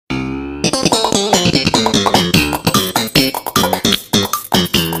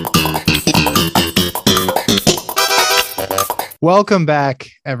Welcome back,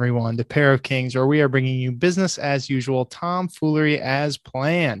 everyone, to Pair of Kings, where we are bringing you business as usual, tomfoolery as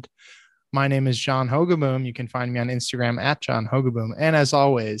planned. My name is John Hogaboom. You can find me on Instagram at John Hogaboom. And as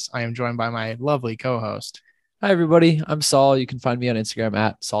always, I am joined by my lovely co-host. Hi, everybody. I'm Saul. You can find me on Instagram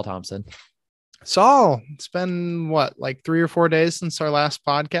at Saul Thompson. Saul, it's been like 3 or 4 days since our last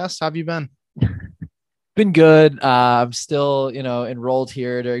podcast. How have you been? Been good. I'm still, enrolled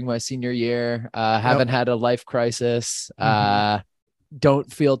here during my senior year. Haven't had a life crisis.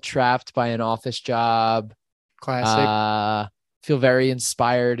 Don't feel trapped by an office job. Classic. Feel very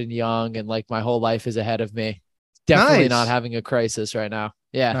inspired and young, and like my whole life is ahead of me. Definitely not having a crisis right now.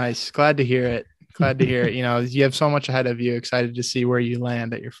 Yeah. Nice. Glad to hear it. Glad to hear it. You have so much ahead of you. Excited to see where you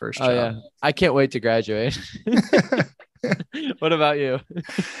land at your first job. Yeah. I can't wait to graduate. What about you?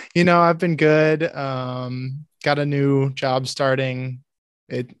 I've been good. Got a new job starting.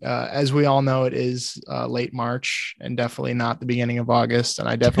 As we all know, it is late March and definitely not the beginning of August. And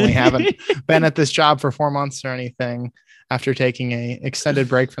I definitely haven't been at this job for 4 months or anything after taking a extended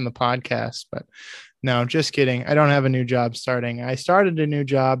break from the podcast. But no, just kidding. I don't have a new job starting. I started a new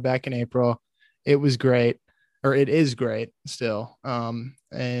job back in April. It was great, or it is great still.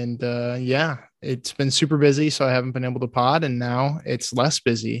 It's been super busy, so I haven't been able to pod, and now it's less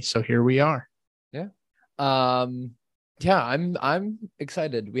busy. So here we are. Yeah. I'm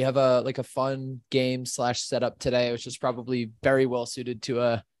excited. We have a fun game / setup today, which is probably very well suited to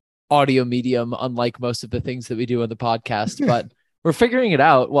a audio medium, unlike most of the things that we do on the podcast, but we're figuring it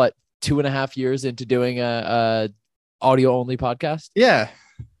out. 2.5 years into doing a audio only podcast? Yeah.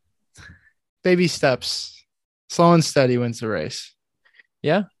 Baby steps. Slow and steady wins the race.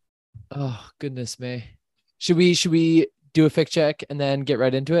 Yeah. Oh, goodness me. Should we do a fic check and then get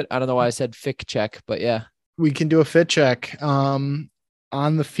right into it? I don't know why I said fic check, but yeah. We can do a fit check. On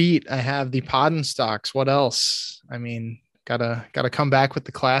the feet, I have the pod and stocks. What else? I mean, gotta come back with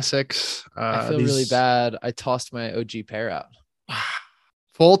the classics. I feel really bad. I tossed my OG pair out.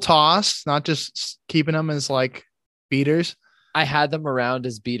 Full toss, not just keeping them as like beaters. I had them around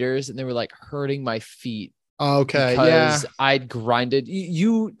as beaters and they were like hurting my feet. Okay. Because I'd grinded.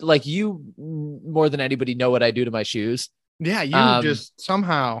 You more than anybody know what I do to my shoes. Yeah. You just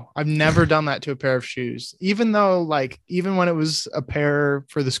somehow, I've never done that to a pair of shoes, even though even when it was a pair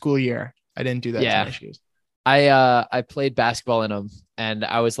for the school year, I didn't do that to my shoes. I played basketball in them and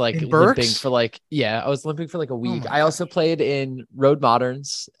I was like limping for a week. I also played in Road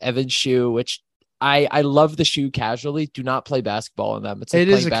Moderns, Evan's shoe, which I love the shoe casually. Do not play basketball in them. It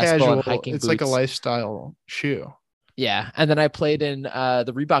is a casual. It's like a lifestyle shoe. Yeah. And then I played in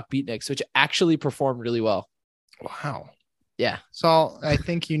the Reebok Beatniks, which actually performed really well. Wow. Yeah. So I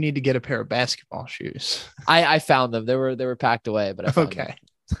think you need to get a pair of basketball shoes. I found them. They were packed away, but I found them.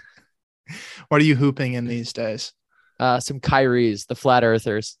 What are you hooping in these days? Some Kyries, the flat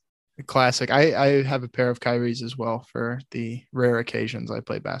earthers. Classic. I have a pair of Kyries as well for the rare occasions I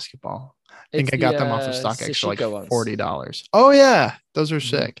play basketball. I think I got them off of StockX for like $40. Oh yeah, those are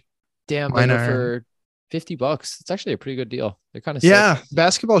sick. Damn, they go for $50. It's actually a pretty good deal. They're kind of sick.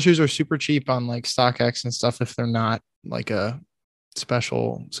 Basketball shoes are super cheap on like StockX and stuff if they're not like a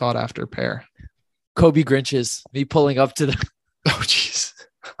special sought after pair. Kobe Grinches, me pulling up to the oh jeez,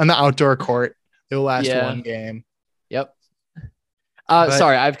 on the outdoor court. It will last one game. Yep.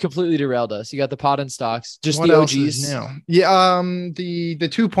 Sorry, I've completely derailed us. You got the pod and stocks, just the OGs. Yeah, the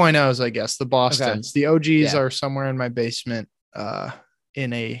 2.0s, I guess, the Bostons. Okay. The OGs are somewhere in my basement,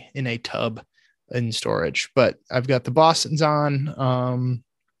 in a tub in storage. But I've got the Bostons on.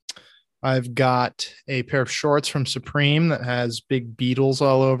 I've got a pair of shorts from Supreme that has big beetles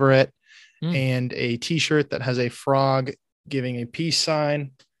all over it, and a T-shirt that has a frog giving a peace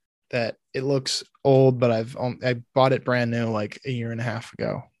sign. That it looks old, but I bought it brand new like a year and a half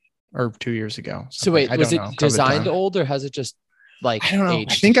ago or 2 years ago. So wait, was it designed old or has it just like I don't know.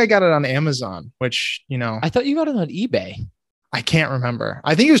 Aged? I think I got it on Amazon, which I thought you got it on eBay. I can't remember.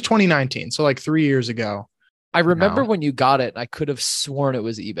 I think it was 2019, so like 3 years ago. I remember when you got it. I could have sworn it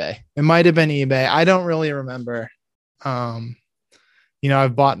was eBay. It might have been eBay. I don't really remember.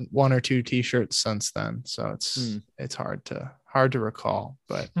 I've bought 1 or 2 T-shirts since then, so it's hard to recall,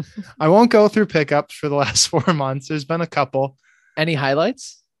 but I won't go through pickups for the last 4 months. There's been a couple. Any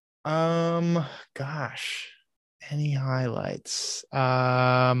highlights? Any highlights?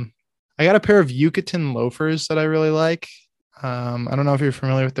 I got a pair of Yucatan loafers that I really like. I don't know if you're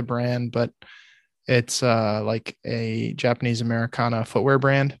familiar with the brand, but it's like a Japanese Americana footwear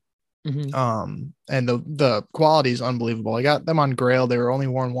brand. Mm-hmm. And the quality is unbelievable. I got them on Grail. They were only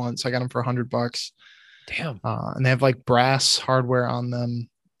worn once. I got them for $100. Damn. And they have like brass hardware on them.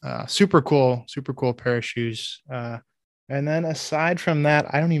 Super cool pair of shoes. I And then aside from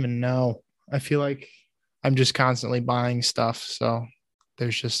that, I don't even know. I feel like I'm just constantly buying stuff. So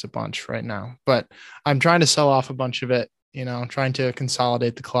there's just a bunch right now. But I'm trying to sell off a bunch of it, trying to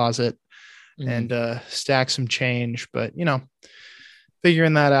consolidate the closet and stack some change. But,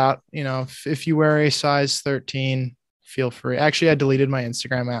 figuring that out, if you wear a size 13, feel free. Actually, I deleted my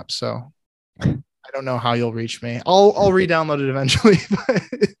Instagram app, so I don't know how you'll reach me. I'll re-download it eventually, but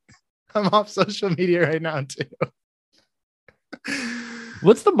I'm off social media right now too.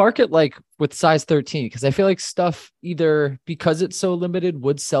 What's the market like with size 13? Because I feel like stuff either because it's so limited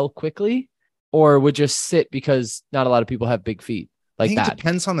would sell quickly or would just sit because not a lot of people have big feet like that. It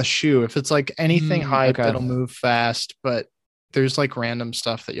depends on the shoe. If it's like anything hype, okay. It'll move fast, but there's like random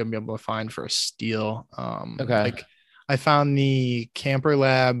stuff that you'll be able to find for a steal. Okay. Like I found the Camper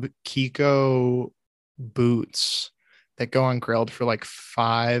Lab Kiko boots that go on Grilled for like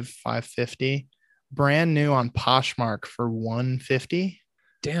 $550, brand new on Poshmark for $150.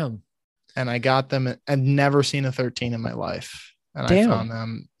 Damn. And I got them. I'd never seen a 13 in my life. And Damn. I found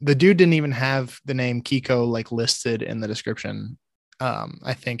them. The dude didn't even have the name Kiko like listed in the description.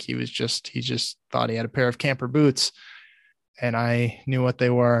 I think he just thought he had a pair of camper boots, and I knew what they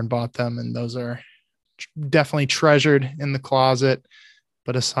were and bought them. And those are definitely treasured in the closet.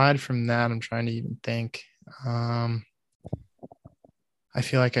 But aside from that, I'm trying to even think. I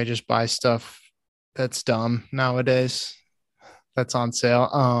feel like I just buy stuff that's dumb nowadays. That's on sale.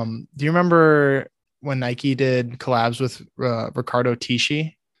 Do you remember when Nike did collabs with Riccardo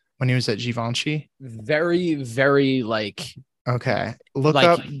Tisci when he was at Givenchy? Very, very like. Okay. Look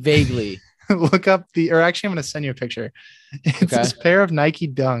up vaguely. Look up or actually I'm going to send you a picture. It's this pair of Nike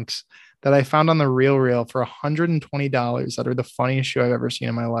Dunks that I found on the Real for $120 that are the funniest shoe I've ever seen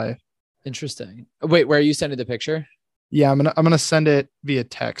in my life. Interesting. Wait, where are you sending the picture? Yeah, I'm gonna send it via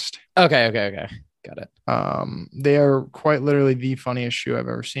text. Okay. Got it. They are quite literally the funniest shoe I've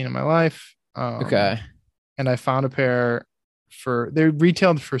ever seen in my life. Okay. And I found a pair they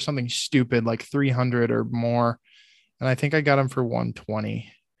retailed for something stupid like 300 or more. And I think I got them for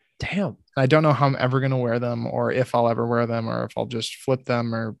 120. Damn. I don't know how I'm ever going to wear them or if I'll ever wear them or if I'll just flip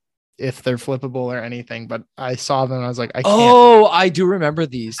them or if they're flippable or anything, but I saw them and I was like, I do remember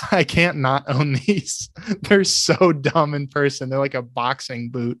these. I can't not own these. They're so dumb in person. They're like a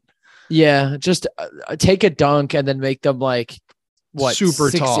boxing boot. Yeah, just take a dunk and then make them like what, super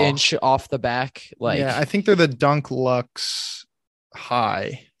 6-inch off the back. Like, yeah, I think they're the Dunk Lux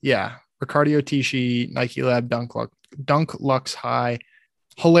High. Yeah, Riccardo Tisci Nike Lab Dunk Lux High.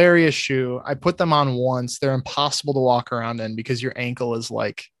 Hilarious shoe. I put them on once. They're impossible to walk around in because your ankle is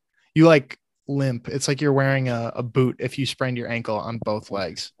like you like limp. It's like you're wearing a boot if you sprained your ankle on both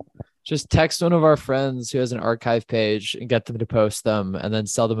legs. Just text one of our friends who has an archive page and get them to post them and then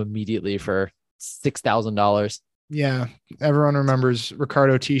sell them immediately for $6,000. Yeah. Everyone remembers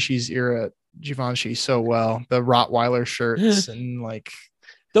Riccardo Tisci's era at Givenchy so well. The Rottweiler shirts and like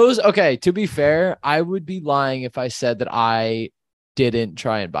those. Okay. To be fair, I would be lying if I said that I didn't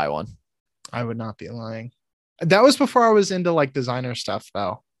try and buy one. I would not be lying. That was before I was into like designer stuff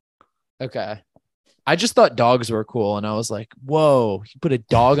though. Okay. I just thought dogs were cool, and I was like, "Whoa! You put a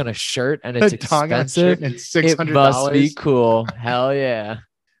dog on a shirt, and it's expensive. And it's $600. It must be cool. Hell yeah!"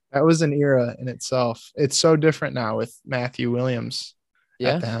 That was an era in itself. It's so different now with Matthew Williams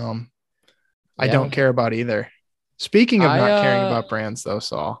at the helm. I don't care about either. Speaking of not caring about brands, though,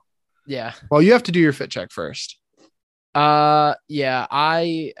 Saul. Yeah. Well, you have to do your fit check first. Yeah.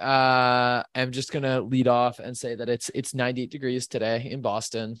 I am just gonna lead off and say that it's 98 degrees today in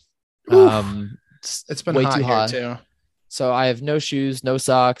Boston. It's been way too hot too. So I have no shoes, no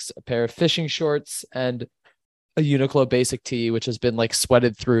socks, a pair of fishing shorts, and a Uniqlo basic tee, which has been like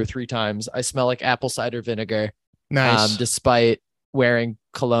sweated through 3 times. I smell like apple cider vinegar. Nice. Despite wearing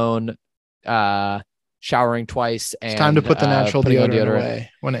cologne, showering twice, and it's time to put the natural deodorant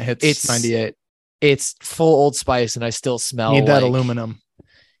away when it hits 98. It's full Old Spice, and I still smell. Need that aluminum.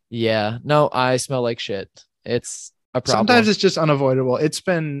 Yeah. No, I smell like shit. It's a problem. Sometimes it's just unavoidable. It's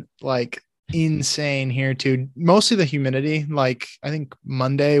been like insane here too. Mostly the humidity. Like I think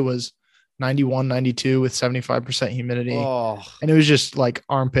Monday was 91, 92 with 75% humidity. Oh. And it was just like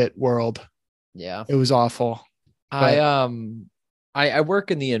armpit world. Yeah. It was awful. I work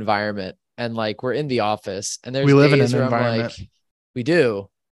in the environment, and like we're in the office, and there's we live days in an where environment. I'm like, we do.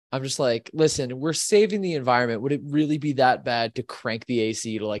 I'm just like, listen, we're saving the environment. Would it really be that bad to crank the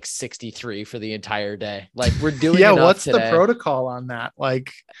AC to like 63 for the entire day? Like we're doing yeah. enough What's today. the protocol on that?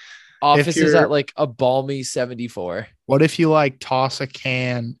 Like office is at like a balmy 74. What if you like toss a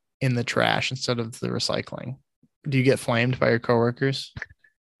can in the trash instead of the recycling? Do you get flamed by your coworkers?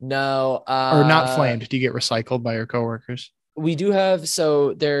 No, or not flamed? Do you get recycled by your coworkers? we do have,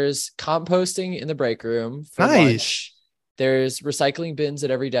 so there's composting in the break room for Nice. lunch. There's recycling bins at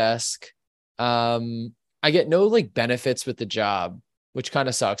every desk. I get no like benefits with the job, which kind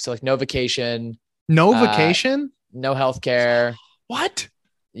of sucks. So like no vacation, No vacation? no healthcare. What?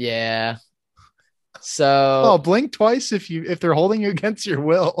 Yeah. Oh, So blink twice if they're holding you against your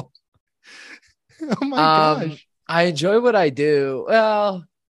will. Oh my gosh. I enjoy what I do. Well,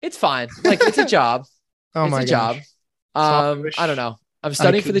 it's fine. Like it's a job. Oh It's my a gosh. job. So I don't know. I'm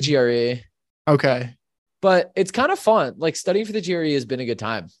studying for the GRE, Okay. but it's kind of fun. Like studying for the GRE has been a good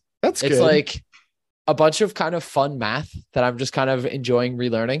time. That's It's good. like a bunch of kind of fun math that I'm just kind of enjoying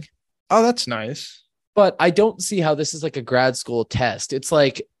relearning. Oh, that's nice. But I don't see how this is like a grad school test. It's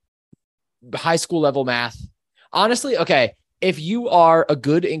like high school level math. Honestly, okay, if you are a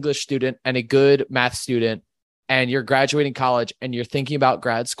good English student and a good math student and you're graduating college and you're thinking about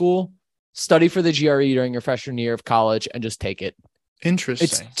grad school, study for the GRE during your freshman year of college and just take it. Interesting.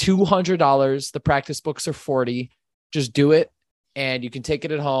 It's $200. The practice books are $40. Just do it and you can take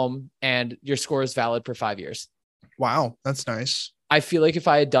it at home and your score is valid for 5 years. Wow, that's nice. I feel like if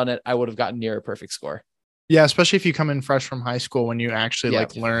I had done it, I would have gotten near a perfect score. Yeah, especially if you come in fresh from high school when you actually Yeah.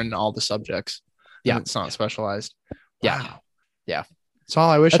 like learn all the subjects. Yeah. And it's not specialized. Yeah. Wow. Yeah. So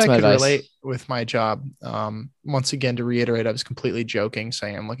I wish That's I my could advice. relate with my job. Once again, to reiterate, I was completely joking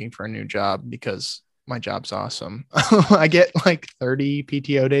saying I'm looking for a new job because my job's awesome. I get like 30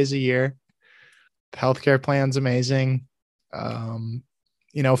 PTO days a year. The healthcare plan's amazing.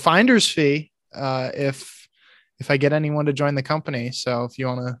 Finder's fee, if I get anyone to join the company. So if you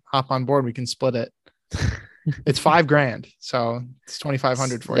want to hop on board, we can split it. It's $5,000. So it's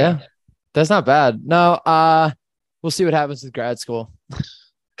 2,500 for Yeah. That's not bad. No, we'll see what happens with grad school.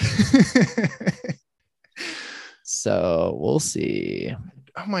 you. So we'll see.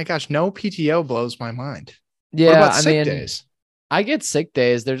 Oh my gosh, no PTO blows my mind. Yeah, What about I sick mean, days? I get sick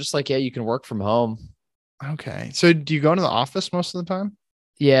days. They're just like, yeah, you can work from home. Okay. So do you go into the office most of the time?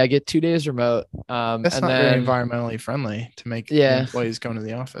 Yeah, I get 2 days remote. That's and not then very environmentally friendly to make Yeah. employees go into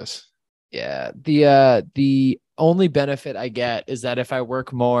the office. yeah, the only benefit I get is that if I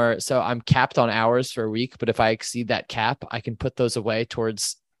work more, so I'm capped on hours for a week, but if I exceed that cap, I can put those away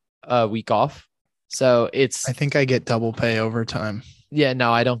towards a week off. So it's I think I get double pay overtime. yeah,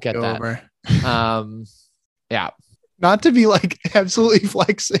 no, I don't get Go that. over. Yeah. Not to be like absolutely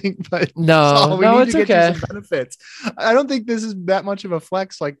flexing, but No, we no, need it's to get okay. you some benefits. I don't think this is that much of a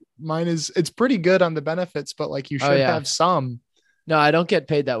flex. Like mine is, it's pretty good on the benefits, but like you should yeah. have some. No, I don't get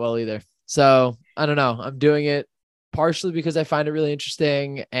paid that well either. So I don't know. I'm doing it partially because I find it really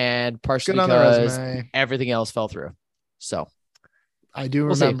interesting and partially Good on the because resume. everything else fell through. So I do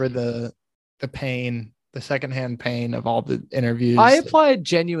We'll see. remember the pain, the secondhand pain of all the interviews. I applied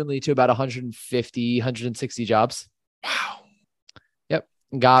genuinely to about 150, 160 jobs. Wow.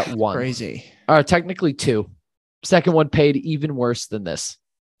 Got one. Crazy. Or technically two. Second one paid even worse than this.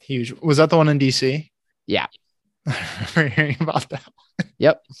 Huge. Was that the one in DC? Yeah. I remember hearing about that.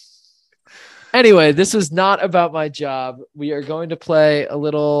 Yep. Anyway, this was not about my job. We are going to play a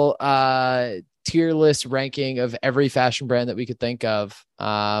little tier list ranking of every fashion brand that we could think of.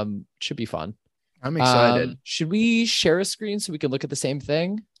 Should be fun. I'm excited. Should we share a screen so we can look at the same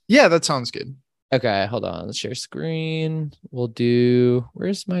thing? Yeah, that sounds good. Okay, hold on. Let's share screen. We'll do,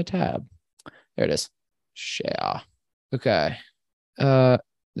 where's my tab? There it is. Share. Okay.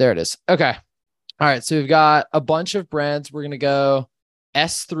 There it is. Okay. All right. So we've got a bunch of brands. We're going to go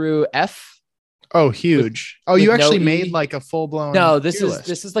S through F. Oh, huge. with You no actually E? made like a full blown. No, this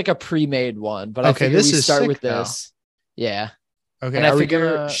is like a pre-made one, but I Okay, figure this we is start sick, with though. this. Yeah. Okay. And I Are we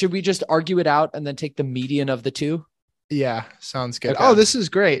figure, gonna? should we just argue it out and then take the median of the two? Yeah, sounds good. Okay. Oh, this is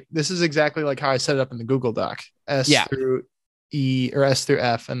great. This is exactly like how I set it up in the Google Doc. S Yeah. through E or S through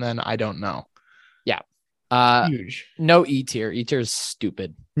F, and then I don't know. Uh, Huge. no E tier. E tier is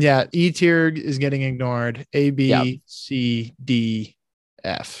stupid. Yeah, E tier is getting ignored. A, B, Yep. C, D,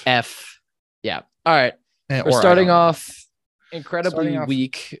 F. F. Yeah. All right. And- We're or I starting don't know. off incredibly Starting off-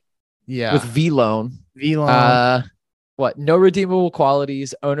 weak Yeah. with V loan. V-Loan. What? No redeemable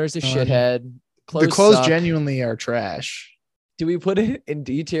qualities. Owner's a shithead. the clothes suck. genuinely are trash. Do we put it in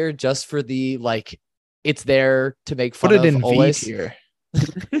D tier just for the like? It's there to make fun Put it of in always. V tier.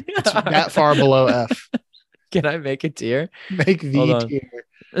 It's that far below F. Can I make a tier? Make Hold V on.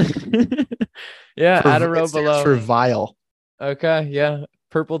 tier. Yeah, add a row It stands below. for vile. Okay, yeah,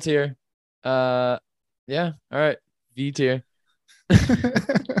 purple tier. Yeah, all right, V tier.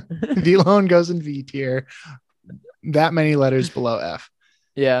 V-Loan goes in V tier. That many letters below F.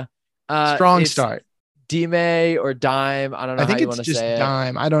 Yeah, Strong it's start. Dime or Dime. I don't know I how think you it's want to just say it.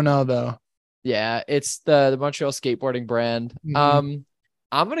 Dime. I don't know though. Yeah, it's the Montreal skateboarding brand. Mhm.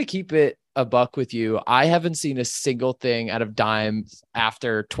 I'm gonna keep it a buck with you. I haven't seen a single thing out of Dime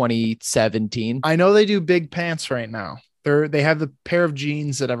after 2017. I know they do big pants right now. They have the pair of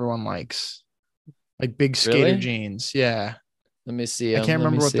jeans that everyone likes, like big skater Really? jeans. Yeah, Let me see I them. can't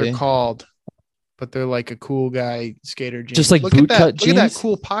Let me remember what they're see. called, but they're like a cool guy skater Just jeans. like Look at boot cut that! Look at that jeans.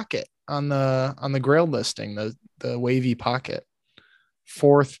 cool pocket on the Grail listing. The wavy pocket.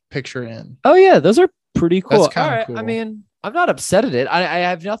 Fourth picture in. Oh yeah, those are pretty cool. That's All kind of right. I cool. mean, I'm not upset at it. I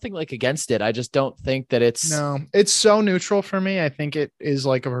have nothing like against it. I just don't think that it's No, it's so neutral for me. I think it is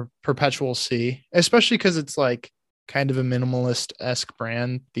like a perpetual C, especially because it's like kind of a minimalist esque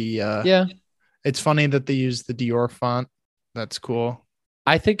brand. yeah. It's funny that they use the Dior font. That's cool.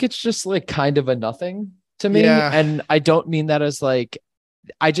 I think it's just like kind of a nothing to me. Yeah, And I don't mean that as like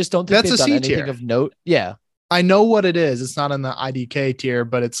I just don't think that's they've a done C anything tier. of note. Yeah. I know what it is. It's not in the IDK tier,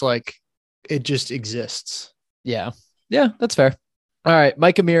 but it's like it just exists. Yeah. Yeah, that's fair. All right.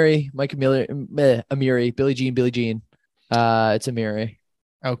 Amiri, Billie Jean. It's Amiri.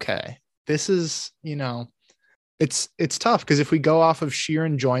 Okay. This is, it's tough because if we go off of sheer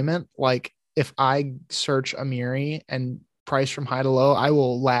enjoyment, like if I search Amiri and price from high to low, I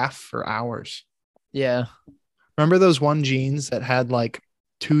will laugh for hours. Yeah. Remember those one jeans that had like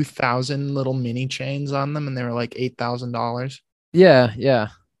 2,000 little mini chains on them and they were like $8,000? Yeah. Yeah.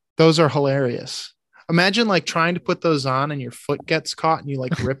 Those are hilarious. Imagine like trying to put those on and your foot gets caught and you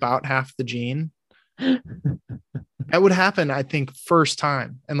like rip out half the jean. That would happen, I think, first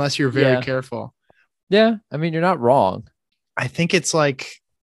time, unless you're very Yeah. careful. Yeah. I mean, you're not wrong. I think it's like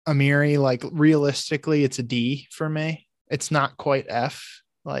Amiri, like realistically, it's a D for me. It's not quite F,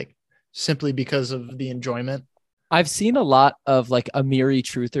 like simply because of the enjoyment. I've seen a lot of like Amiri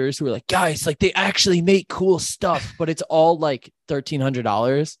truthers who are like, guys, like they actually make cool stuff, but it's all like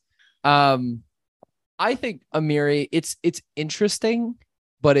 $1,300. I think Amiri, it's interesting,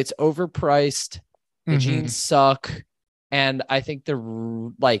 but it's overpriced. The jeans suck, and I think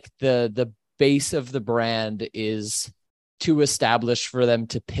the base of the brand is too established for them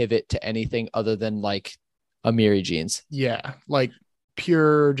to pivot to anything other than like Amiri jeans. Yeah, like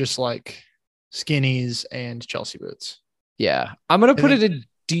pure, just like skinnies and Chelsea boots. Yeah, I'm gonna put it in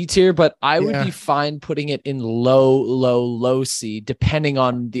D tier, but I would Yeah. be fine putting it in low C, depending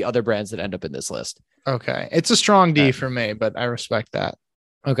on the other brands that end up in this list. Okay, it's a strong D Okay. for me, but I respect that.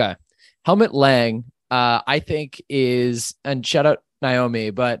 Okay. Helmut Lang, I think is, and shout out Naomi,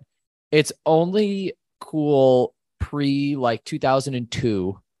 but it's only cool pre like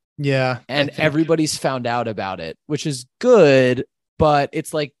 2002. Yeah, And everybody's found out about it, which is good, but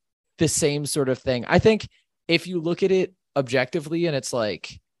it's like the same sort of thing. I think if you look at it objectively and it's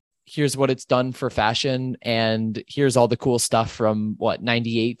like, here's what it's done for fashion and here's all the cool stuff from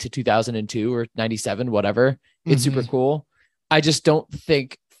 98 to 2002 or 97, whatever. It's super cool. I just don't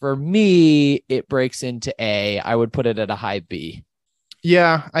think for me, it breaks into A. I would put it at a high B.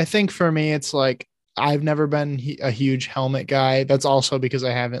 Yeah, I think for me, it's like I've never been a huge helmet guy. That's also because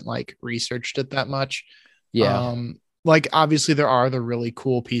I haven't like researched it that much. Yeah. Like obviously there are the really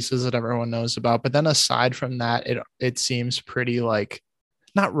cool pieces that everyone knows about, but then aside from that, it seems pretty like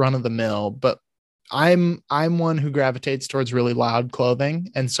not run of the mill, but I'm one who gravitates towards really loud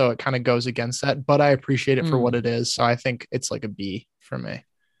clothing, and so it kind of goes against that, but I appreciate it for what it is. So I think it's like a B for me.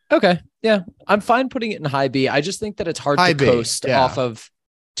 Okay. Yeah. I'm fine putting it in high B. I just think that it's hard High to B, coast yeah. off of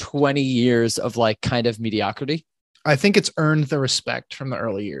 20 years of like kind of mediocrity. I think it's earned the respect from the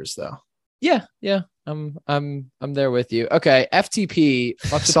early years though. Yeah. Yeah. I'm there with you. Okay. FTP,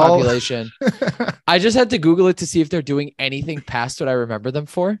 fuck the population. I just had to Google it to see if they're doing anything past what I remember them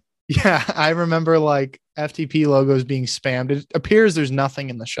for. Yeah, I remember like FTP logos being spammed. It appears there's nothing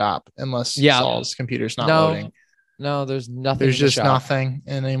in the shop unless Saul's computer's not loading. No, there's nothing. There's just nothing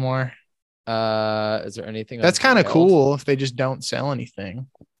anymore. Is there anything? That's kind of cool if they just don't sell anything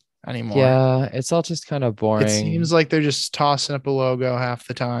anymore. Yeah, it's all just kind of boring. It seems like they're just tossing up a logo half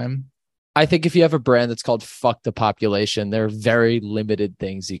the time. I think if you have a brand that's called Fuck the Population, there are very limited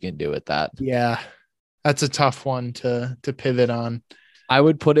things you can do with that. Yeah, that's a tough one to pivot on. I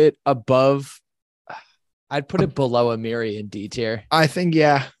would put it above. I'd put it below Amiri in D tier. I think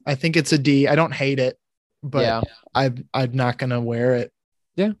it's a D. I don't hate it, but yeah. I'm not gonna wear it.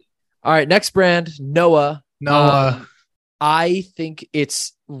 Yeah. All right. Next brand, Noah. I think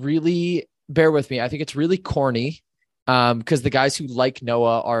it's really, bear with me. I think it's really corny. Because the guys who like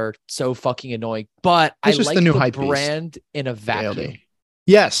Noah are so fucking annoying. But I like the new brand in a vacuum.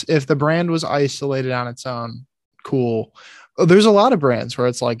 Yes, if the brand was isolated on its own, cool. There's a lot of brands where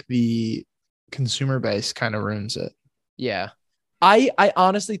it's like the consumer base kind of ruins it. Yeah. I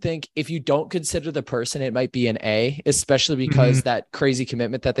honestly think if you don't consider the person, it might be an A, especially because that crazy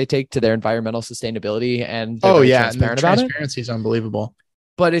commitment that they take to their environmental sustainability, and they're very transparent and the about it. Transparency is unbelievable.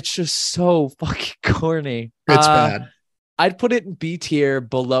 But it's just so fucking corny. It's bad. I'd put it in B tier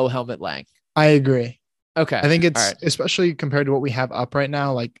below Helmut Lang. I agree. Okay. I think it's especially compared to what we have up right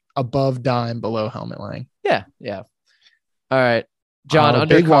now, like above Dime, below Helmut Lang. Yeah. Yeah. All right. John,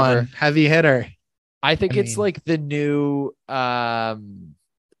 Undercover. Big one, heavy hitter. I think it's like the new, I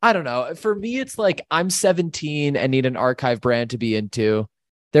don't know. For me, it's like I'm 17 and need an archive brand to be into.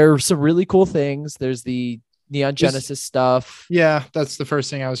 There are some really cool things. There's the Neon Genesis stuff. Yeah, that's the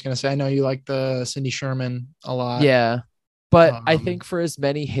first thing I was going to say. I know you like the Cindy Sherman a lot. Yeah. But I think for as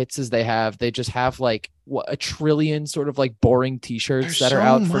many hits as they have, they just have like a trillion sort of like boring t-shirts that are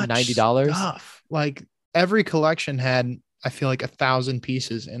out for $90. Stuff. Like every collection had, I feel like 1,000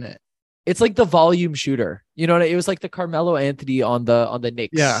 pieces in it. It's like the volume shooter. You know, it was like the Carmelo Anthony on the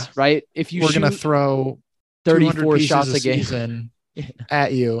Knicks. Yeah. Right. If you we're going to throw 34 shots a game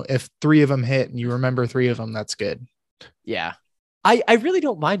at you, if 3 of them hit and you remember 3 of them, that's good. Yeah. I really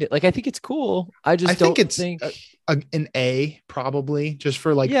don't mind it. Like, I think it's cool. I don't think an A probably just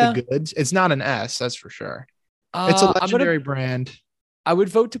for like the goods. It's not an S, that's for sure. It's a legendary brand. I would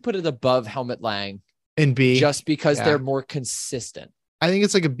vote to put it above Helmut Lang in B just because they're more consistent. I think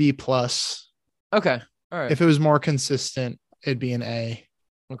it's like a B plus. Okay. All right. If it was more consistent, it'd be an A.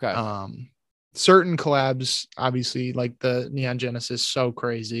 Okay. Certain collabs, obviously, like the Neon Genesis, so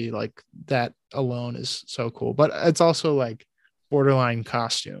crazy. Like that alone is so cool. But it's also like borderline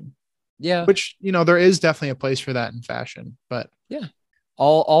costume. Yeah. Which, there is definitely a place for that in fashion. But yeah.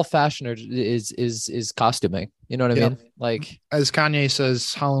 All fashion is costuming. You know what I mean? Like, as Kanye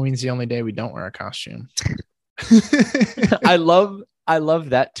says, Halloween's the only day we don't wear a costume. I love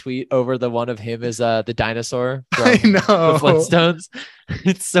that tweet over the one of him as the dinosaur from I know. the Flintstones.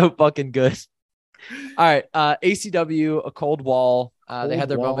 It's so fucking good. All right. ACW, a cold wall. They had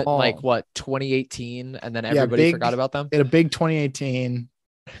their moment in like 2018, and then everybody forgot about them. In a big 2018.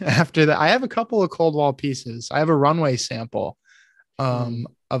 After that, I have a couple of cold wall pieces. I have a runway sample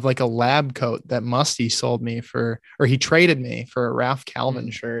of like a lab coat that Musty sold me he traded me for a Ralph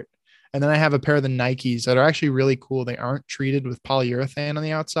Calvin shirt. And then I have a pair of the Nikes that are actually really cool. They aren't treated with polyurethane on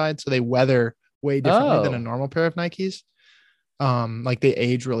the outside, so they weather way differently than a normal pair of Nikes. Like they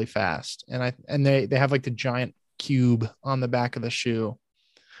age really fast, and they have like the giant cube on the back of the shoe.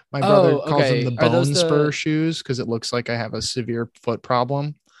 My brother calls them the bone spur shoes because it looks like I have a severe foot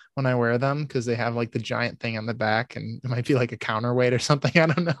problem when I wear them, because they have like the giant thing on the back, and it might be like a counterweight or something. I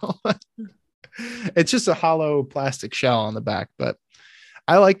don't know. It's just a hollow plastic shell on the back, but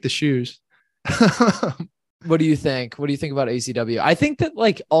I like the shoes. What do you think? What do you think about ACW? I think that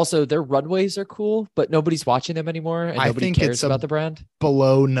like also their runways are cool, but nobody's watching them anymore, and nobody cares about the brand.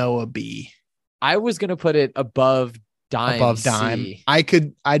 Below Noah B. I was gonna put it above Dime. Above Dime.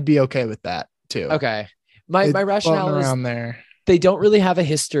 C. I'd be okay with that too. Okay. My rationale is around there. They don't really have a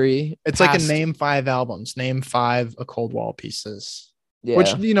history. It's like a name 5 albums, name 5 a cold wall pieces. Yeah.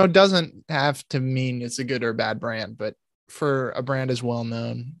 Which doesn't have to mean it's a good or bad brand, but for a brand as well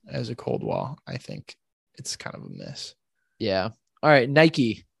known as a cold wall, I think it's kind of a miss. Yeah. All right.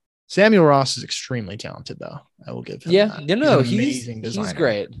 Nike. Samuel Ross is extremely talented, though. I will give him that. He's an amazing designer. He's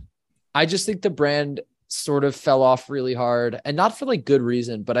great. I just think the brand sort of fell off really hard, and not for like good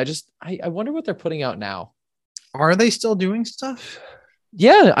reason, but I wonder what they're putting out now. Are they still doing stuff?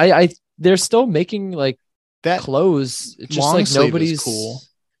 Yeah. They're still making like that clothes. It's just like nobody's cool.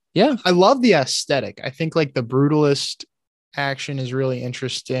 Yeah. I love the aesthetic. I think like the brutalist action is really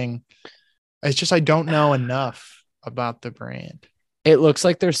interesting. It's just, I don't know enough about the brand. It looks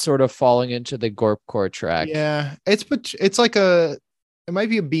like they're sort of falling into the Gorpcore track. Yeah. It's like it might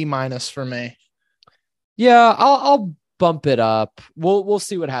be a B- for me. Yeah. I'll bump it up. We'll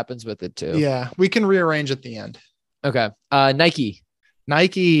see what happens with it too. Yeah. We can rearrange at the end. Okay.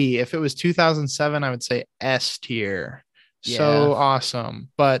 Nike, if it was 2007, I would say S tier. Yeah. So awesome.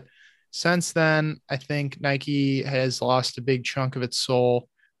 But since then, I think Nike has lost a big chunk of its soul.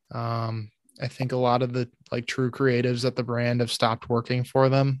 I think a lot of the like true creatives at the brand have stopped working for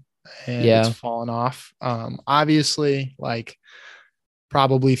them, and it's fallen off. Obviously, like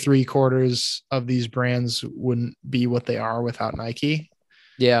probably 3/4 of these brands wouldn't be what they are without Nike.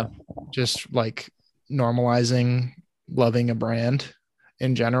 Yeah. Just like normalizing loving a brand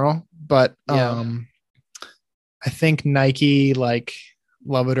in general. But I think Nike, like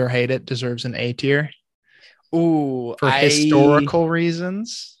love it or hate it, deserves an A tier. Ooh, for historical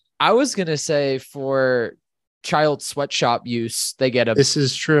reasons. I was going to say for child sweatshop use, they get a this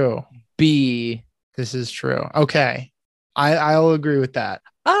is true. B. This is true. Okay. I'll agree with that.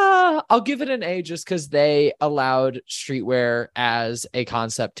 I'll give it an A just because they allowed streetwear as a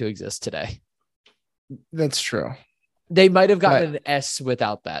concept to exist today. That's true. They might have gotten an S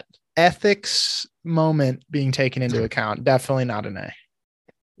without that. Ethics moment being taken into account. Definitely not an A.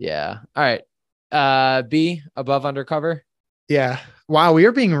 Yeah. All right. B, above undercover. Yeah. Wow. We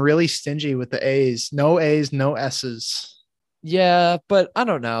are being really stingy with the A's. No A's, no S's. Yeah, but I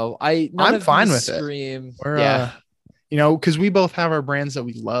don't know. I'm fine with it. We're, because we both have our brands that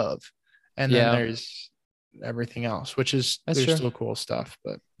we love. And then there's everything else, which is there's still cool stuff.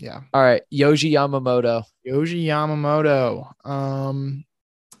 But yeah. All right. Yohji Yamamoto. Yohji Yamamoto.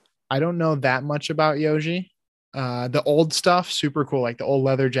 I don't know that much about Yohji. The old stuff, super cool, like the old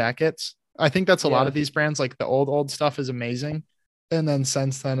leather jackets. I think that's a lot of these brands. Like the old stuff is amazing. And then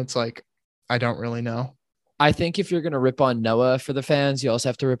since then, it's like, I don't really know. I think if you're going to rip on Noah for the fans, you also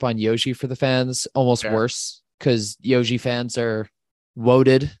have to rip on Yohji for the fans. Almost worse because Yohji fans are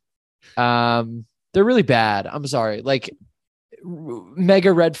woaded. They're really bad. I'm sorry. Like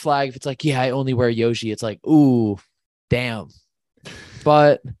mega red flag. If it's like, yeah, I only wear Yohji. It's like, ooh, damn.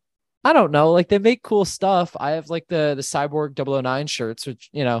 But I don't know. Like they make cool stuff. I have like the Cyborg 009 shirts, which,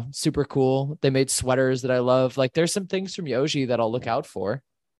 super cool. They made sweaters that I love. Like there's some things from Yohji that I'll look out for.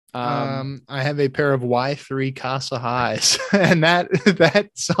 I have a pair of Y3 Casa Highs, and that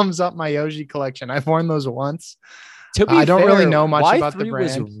sums up my Yohji collection. I've worn those once. I don't really know much Y3 about the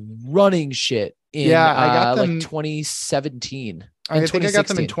brand. Was running shit in I got them like 2017. I think I got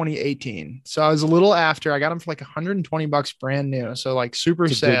them in 2018. So I was a little after. I got them for like $120 brand new. So like super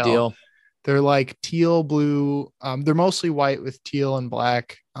sale. Good deal. They're like teal blue. They're mostly white with teal and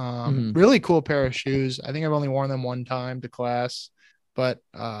black. Really cool pair of shoes. I think I've only worn them one time to class. But,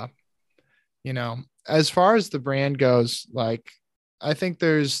 as far as the brand goes, like, I think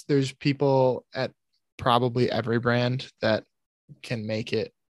there's people at probably every brand that can make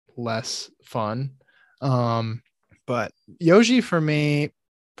it less fun. But Yohji for me,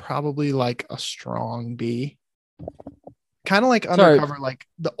 probably like a strong B. Kind of like undercover, like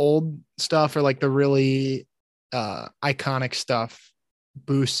the old stuff or like the really iconic stuff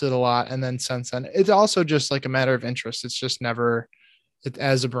boosted a lot. And then since then, it's also just like a matter of interest. It's just never...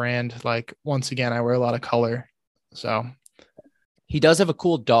 as a brand, like once again, I wear a lot of color. So he does have a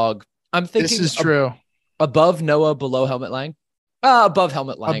cool dog. I'm thinking this is true. Above Noah, below Helmut Lang. Above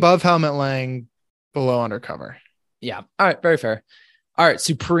Helmut Lang. Above Helmut Lang, below undercover. Yeah. All right. Very fair. All right.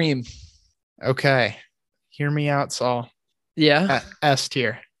 Supreme. Okay. Hear me out, Saul. Yeah. S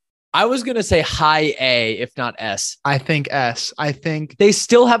tier. I was going to say high A, if not S. I think S. I think they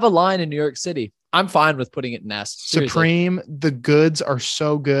still have a line in New York City. I'm fine with putting it in S. Seriously. Supreme, the goods are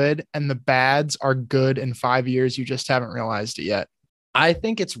so good and the bads are good in 5 years. You just haven't realized it yet. I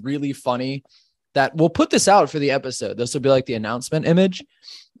think it's really funny that we'll put this out for the episode. This will be like the announcement image.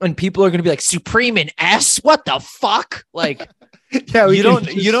 And people are going to be like, Supreme in S? What the fuck? Like, yeah, you don't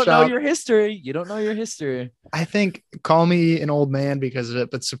know your history. You don't know your history. I think call me an old man because of it,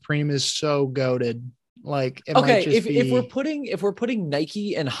 but Supreme is so goated. Like, okay, if we're putting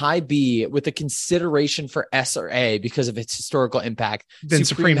Nike and high B with a consideration for S or A because of its historical impact, then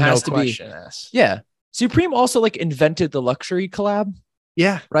Supreme has to be S. Yeah, Supreme also like invented the luxury collab.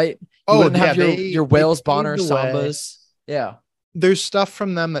 Yeah, right. You wouldn't have your Wales Bonner Sambas. Yeah, there's stuff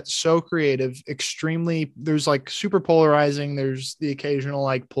from them that's so creative, extremely. There's like super polarizing. There's the occasional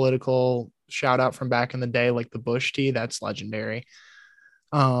like political shout out from back in the day, like the Bush tee. That's legendary.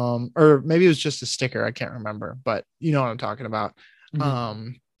 Or maybe it was just a sticker. I can't remember, but you know what I'm talking about.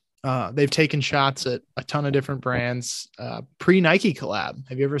 Mm-hmm. They've taken shots at a ton of different brands. Pre-Nike collab.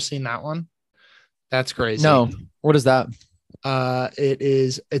 Have you ever seen that one? That's crazy. No. What is that?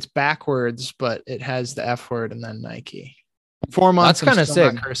 It's backwards, but it has the F word and then Nike. 4 months. That's kind of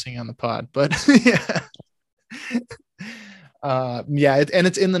sick. Not cursing on the pod, but yeah. And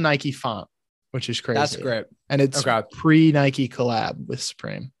it's in the Nike font, which is crazy. That's great. And it's pre-Nike collab with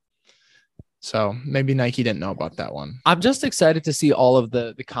Supreme. So maybe Nike didn't know about that one. I'm just excited to see all of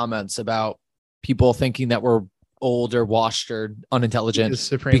the comments about people thinking that we're old or washed or unintelligent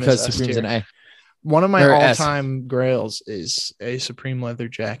because Supreme's an A. One of my all-time grails is a Supreme leather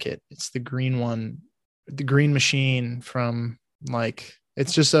jacket. It's the green one, the Green Machine from like,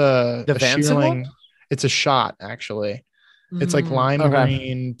 it's just a shearling. It's a shot, actually. It's like lime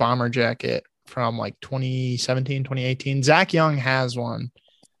green bomber jacket from like 2017, 2018. Zach Young has one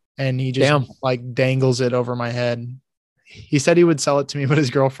and he just like dangles it over my head. He said he would sell it to me, but his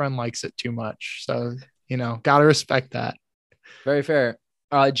girlfriend likes it too much. So, gotta respect that. Very fair.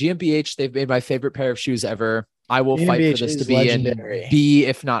 GmbH, they've made my favorite pair of shoes ever. I will fight for this to be in B,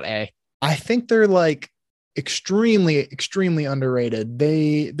 if not A. I think they're like extremely underrated.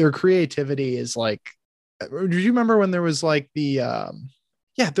 Their creativity is like, do you remember when there was like they're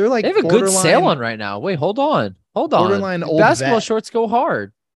like They have a good sale on right now. Wait, hold on. Borderline old Basketball vet. shorts go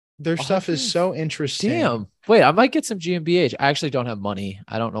hard. Their stuff is so interesting. Damn. Wait, I might get some GmbH. I actually don't have money.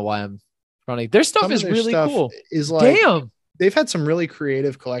 I don't know why I'm running. Their stuff is really cool. Is like, damn. They've had some really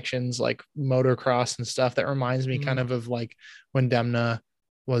creative collections like motocross and stuff that reminds me kind of like when Demna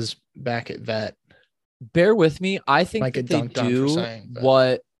was back at Vet. Bear with me. I think that they do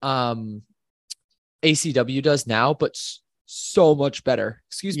what ACW does now, but so much better.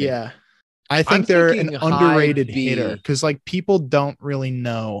 Excuse me. Yeah. I think they're an underrated hitter because like people don't really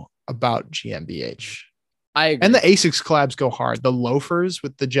know about GmbH. I agree. And the Asics collabs go hard. The loafers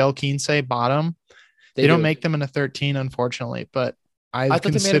with the gel Kinsei bottom, they don't make them in a 13, unfortunately, but I thought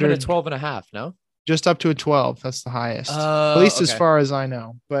they made them in a 12.5. No, just up to a 12. That's the highest, at least as far as I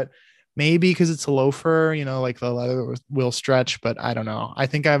know. But maybe because it's a loafer, you know, like the leather will stretch, but I don't know. I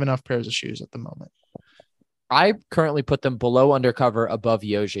think I have enough pairs of shoes at the moment. I currently put them below undercover, above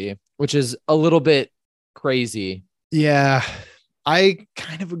Yoji, which is a little bit crazy. Yeah, I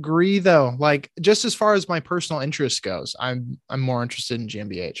kind of agree though. Like just as far as my personal interest goes, I'm more interested in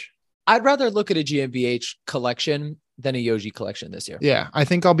GmbH. I'd rather look at a GmbH collection than a Yoji collection this year. Yeah, I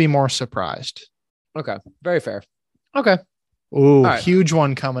think I'll be more surprised. Okay, very fair. Okay. Ooh, huge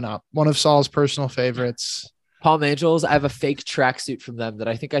one coming up. One of Saul's personal favorites. Palm Angels. I have a fake tracksuit from them that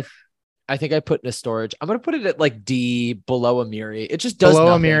I think I put in a storage. I'm gonna put it at like D, below Amiri. It just does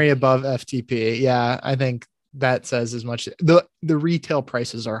below nothing. Amiri, above FTP. Yeah, I think that says as much. The retail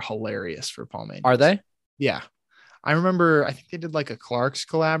prices are hilarious for Palm Angels. Are they? Yeah. I remember, I think they did like a Clark's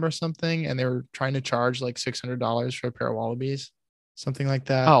collab or something, and they were trying to charge like $600 for a pair of Wallabies, something like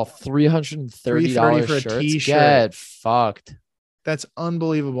that. Oh, $330 for a t-shirt. Get fucked. That's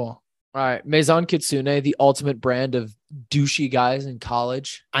unbelievable. All right, Maison Kitsune, the ultimate brand of douchey guys in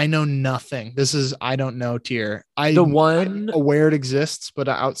college. I know nothing. This is I don't know tier. I'm aware it exists, but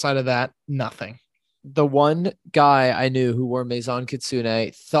outside of that, nothing. The one guy I knew who wore Maison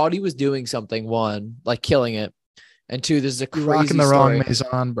Kitsune thought he was doing something. One, like killing it. And two, this is a crazy story. You're rocking the wrong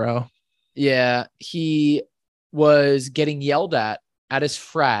Maison, bro. Yeah, he was getting yelled at his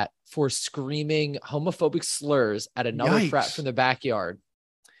frat for screaming homophobic slurs at another frat from the backyard.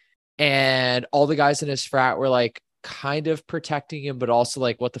 And all the guys in his frat were like kind of protecting him, but also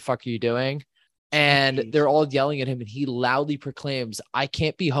like, what the fuck are you doing? And they're all yelling at him. And he loudly proclaims, I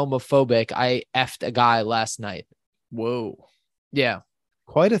can't be homophobic. I effed a guy last night. Whoa. Yeah.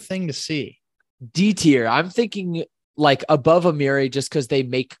 Quite a thing to see. D tier. I'm thinking like above Amiri just because they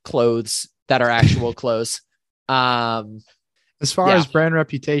make clothes that are actual clothes. As far as brand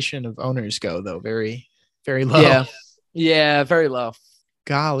reputation of owners go, though, very, very low. Yeah, very low.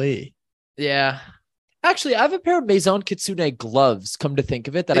 Golly. Yeah. Actually, I have a pair of Maison Kitsune gloves, come to think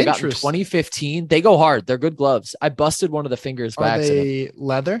of it, that I got in 2015. They go hard. They're good gloves. I busted one of the fingers by accident. Are they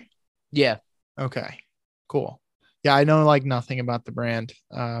leather? Yeah. Okay, cool. Yeah, I know like nothing about the brand.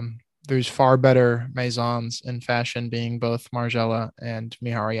 There's far better Maisons in fashion, being both Margiela and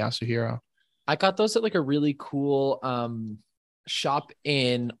Mihara Yasuhiro. I got those at like a really cool shop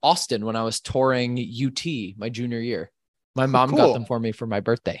in Austin when I was touring UT my junior year. My mom got them for me for my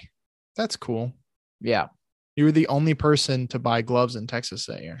birthday. That's cool. Yeah. You were the only person to buy gloves in Texas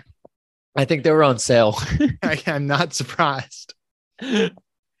that year. I think they were on sale. I'm not surprised. All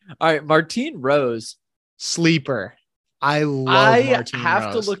right. Martine Rose. Sleeper. I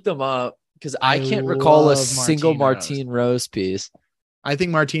have to look them up because I can't recall a single Martine Rose piece. I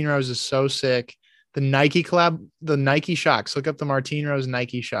think Martine Rose is so sick. The Nike collab, the Nike Shocks. Look up the Martine Rose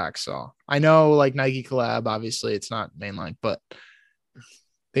Nike Shocks. So I know like Nike collab, obviously it's not mainline, but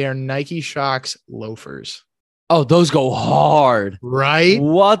they are Nike Shocks loafers. Oh, those go hard. Right?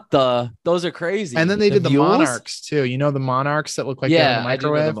 Those are crazy. And then they did the Monarchs too. You know, the Monarchs that look like they're in the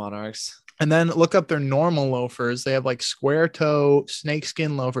microwave? I do know the Monarchs. And then look up their normal loafers. They have like square toe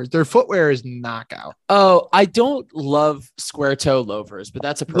snakeskin loafers. Their footwear is knockout. Oh, I don't love square toe loafers, but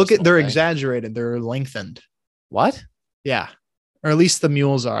that's a personal they're thing. Exaggerated. They're lengthened. What? Yeah. Or at least the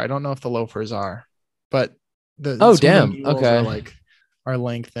mules are. I don't know if the loafers are, but the okay. Are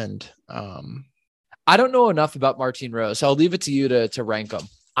lengthened. I don't know enough about Martine Rose, so I'll leave it to you to rank them.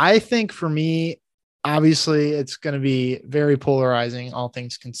 I think for me, obviously it's going to be very polarizing, all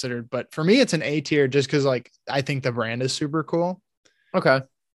things considered, but for me, it's an A tier just because like, I think the brand is super cool. Okay.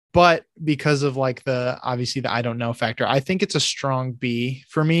 But because of like obviously the I don't know factor, I think it's a strong B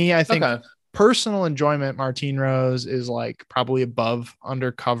for me. I think personal enjoyment, Martine Rose is like probably above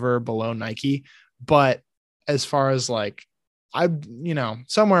undercover, below Nike. But as far as like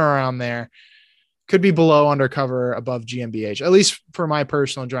somewhere around there. Could be below Undercover, above GmbH, at least for my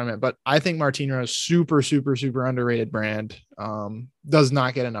personal enjoyment. But I think Martine Rose, super, super, super underrated brand. Does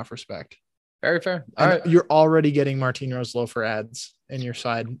not get enough respect. Very fair. All right. You're already getting Martine Rose loafer ads in your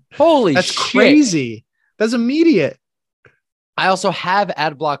side. Holy That's shit. Crazy. That's immediate. I also have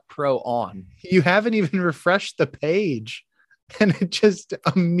AdBlock Pro on. You haven't even refreshed the page. And it just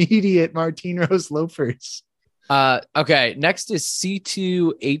immediate Martine Rose loafers. Okay. Next is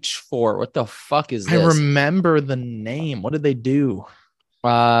C2H4. What the fuck is this? I remember the name. What did they do?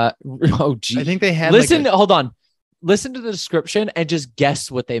 Oh, gee. I think they had. Hold on. Listen to the description and just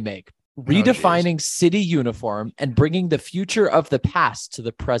guess what they make. Redefining city uniform and bringing the future of the past to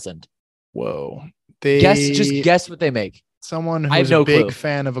the present. Whoa. Just guess what they make. Someone who's a big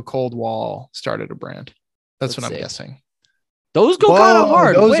fan of a cold wall started a brand. That's what I'm guessing. Those go kind of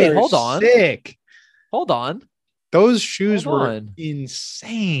hard. Wait, hold on. Sick. Hold on. Those shoes were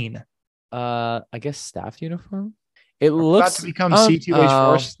insane. I guess staff uniform. It looks about to become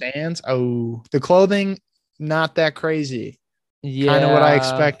C2H4 stands. Oh, the clothing, not that crazy. Yeah, kind of what I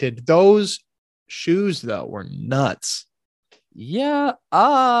expected. Those shoes though were nuts. Yeah.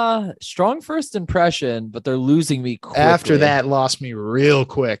 Strong first impression, but they're losing me quickly. After that, lost me real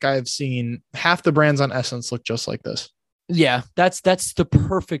quick. I've seen half the brands on Essence look just like this. Yeah, that's the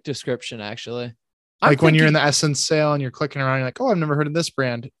perfect description, actually. Like when you're in the Essence sale and you're clicking around, you're like, oh, I've never heard of this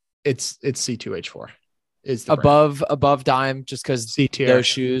brand. It's C2H4. Is the above dime just because those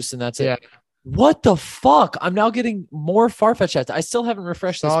shoes and that's it. Yeah. What the fuck? I'm now getting more Farfetch ads. I still haven't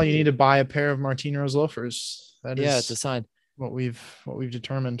refreshed. That's all you need to buy a pair of Martine Rose loafers. It's a sign. What we've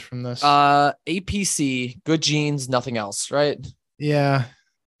determined from this. APC, good jeans, nothing else, right? Yeah.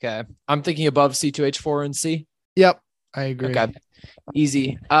 Okay. I'm thinking above C2H4 and C. Yep. I agree. Okay.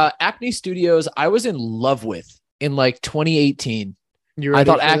 Easy. Acne Studios, I was in love with in like 2018. I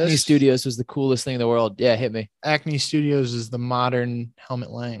thought Acne Studios was the coolest thing in the world. Yeah, hit me. Acne Studios is the modern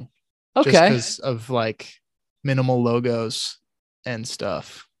Helmut Lang. Okay. Just because of like minimal logos and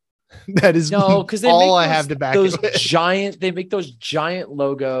stuff. That is because all I have to back those it with. They make those giant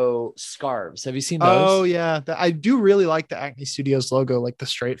logo scarves. Have you seen those? Oh yeah. I do really like the Acne Studios logo, like the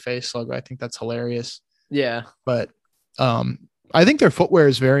straight face logo. I think that's hilarious. Yeah. But I think their footwear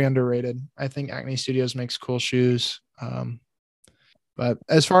is very underrated. I think Acne Studios makes cool shoes. But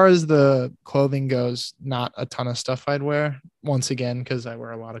as far as the clothing goes, not a ton of stuff I'd wear once again, because I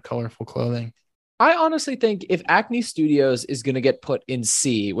wear a lot of colorful clothing. I honestly think if Acne Studios is going to get put in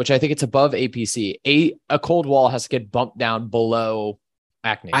C, which I think it's above APC, a cold wall has to get bumped down below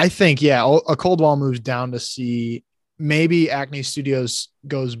Acne. I think, yeah, a cold wall moves down to C. Maybe Acne Studios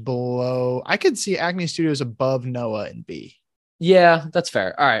goes below. I could see Acne Studios above Noah in B. Yeah, that's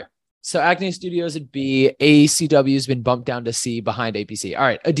fair. All right. So Acne Studios at B, ACW has been bumped down to C behind APC. All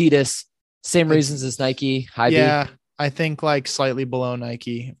right. Adidas, same reasons as Nike. High B. I think like slightly below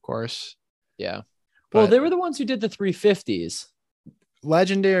Nike, of course. Yeah. Well, they were the ones who did the 350s.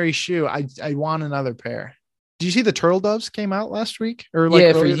 Legendary shoe. I want another pair. Did you see the Turtle Doves came out last week? Or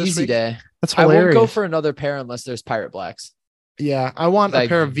like for Yeezy Day. That's hilarious. I won't go for another pair unless there's Pirate Blacks. Yeah, I want a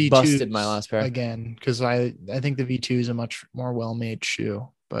pair of V2s. Busted my last pair again because I think the V2 is a much more well-made shoe.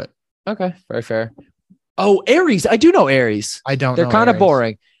 But okay, very fair. Oh, Aries. I do know Aries. I don't. They're kind of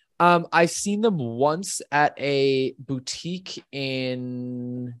boring. I've seen them once at a boutique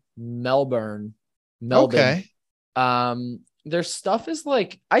in Melbourne. Okay. Their stuff is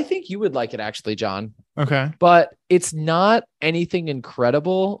like, I think you would like it actually, John. Okay. But it's not anything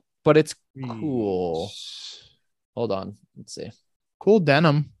incredible, but it's cool. Hold on. Let's see. Cool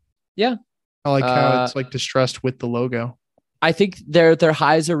denim. Yeah. I like how it's like distressed with the logo. I think their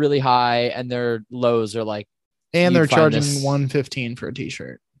highs are really high and their lows are like, and they're charging $115 for a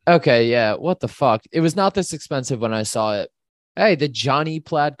t-shirt. Okay. Yeah. What the fuck? It was not this expensive when I saw it. Hey, the Johnny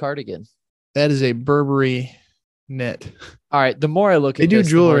plaid cardigan. That is a Burberry knit. All right. The more I look at they do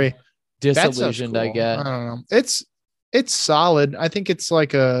jewelry. Disillusioned, cool. I get. I don't know. It's solid. I think it's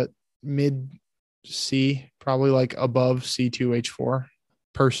like a mid C, probably like above C2H4.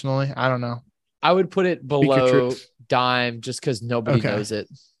 Personally, I don't know. I would put it below dime just because nobody knows it.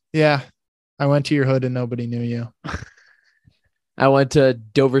 Yeah. I went to your hood and nobody knew you. I went to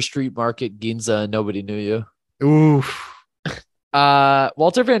Dover Street Market, Ginza, and nobody knew you. Oof.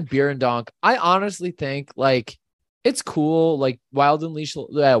 Walter Van Beirendonk. I honestly think like it's cool. Like Wild and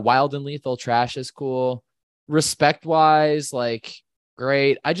Lethal Trash is cool. Respect wise, like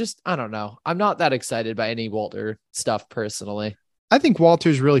great. I don't know. I'm not that excited by any Walter stuff personally. I think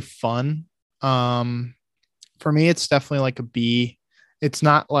Walter's really fun. For me, it's definitely like a B. It's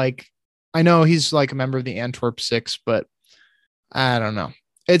not like, I know he's like a member of the Antwerp Six, but I don't know.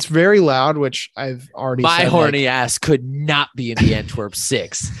 It's very loud, which I've already My said. horny ass could not be in the Antwerp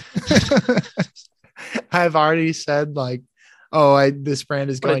 6. I've already said like, oh, this brand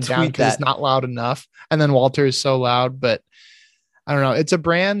is going down because it's not loud enough. And then Walter is so loud, but I don't know. It's a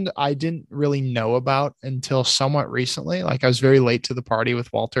brand I didn't really know about until somewhat recently. Like I was very late to the party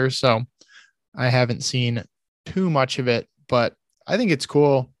with Walter, so I haven't seen too much of it, but I think it's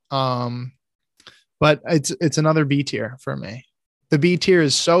cool. But it's another B tier for me. The B tier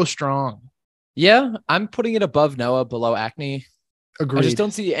is so strong. Yeah, I'm putting it above Noah, below Acne. Agreed. I just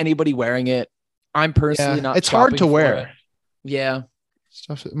don't see anybody wearing it. I'm personally not. It's hard to wear. It. Yeah.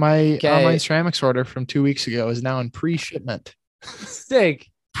 My online ceramics order from 2 weeks ago is now in pre-shipment. Sick.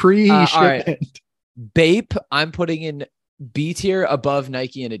 Pre-shipment. All right. Bape, I'm putting in B tier above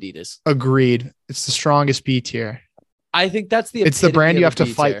Nike and Adidas. Agreed. It's the strongest B tier. I think that's it's the brand you have to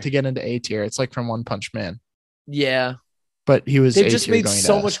fight to get into A tier. It's like from One Punch Man. Yeah. But he was. They've just made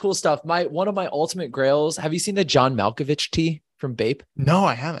so much cool stuff. One of my ultimate grails. Have you seen the John Malkovich tee from Bape? No,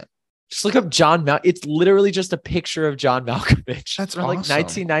 I haven't. Just look up John Mal. It's literally just a picture of John Malkovich. That's from awesome. Like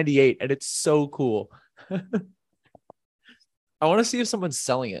 1998, and it's so cool. I want to see if someone's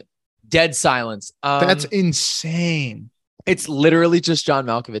selling it. Dead silence. That's insane. It's literally just John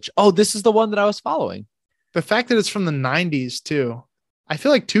Malkovich. Oh, this is the one that I was following. The fact that it's from the 90s too. I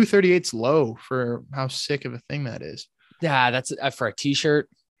feel like 238's low for how sick of a thing that is. Yeah, that's for a t-shirt.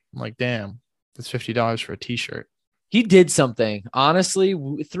 I'm like, damn, that's $50 for a t-shirt. He did something. Honestly,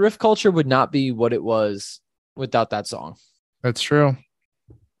 thrift culture would not be what it was without that song. That's true.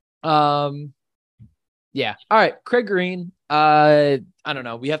 Yeah. All right. Craig Green. I don't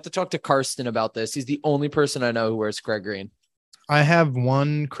know. We have to talk to Karsten about this. He's the only person I know who wears Craig Green. I have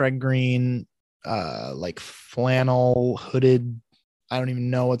one Craig Green, like flannel hooded. I don't even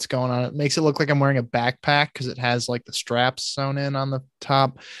know what's going on. It makes it look like I'm wearing a backpack because it has like the straps sewn in on the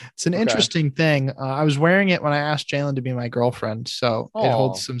top. It's an interesting thing. I was wearing it when I asked Jalen to be my girlfriend, so it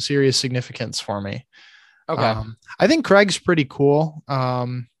holds some serious significance for me. Okay. I think Craig's pretty cool.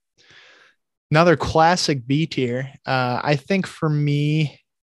 Another classic B tier. I think for me,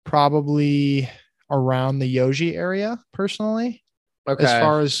 probably around the Yoji area personally. Okay.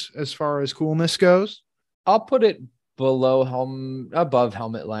 As far as coolness goes, I'll put it above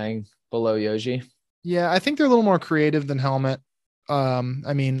Helmet Lang, below Yoji. Yeah, I think they're a little more creative than Helmet.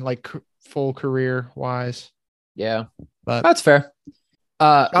 I mean, like full career wise. Yeah, but that's fair.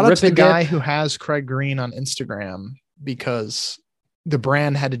 Shout out to the guy who has Craig Green on Instagram because the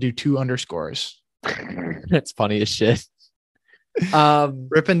brand had to do 2 underscores. That's funny as shit.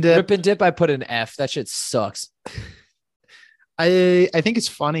 Rip and Dip. I put an F. That shit sucks. I think it's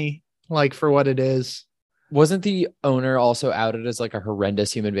funny, like for what it is. Wasn't the owner also outed as like a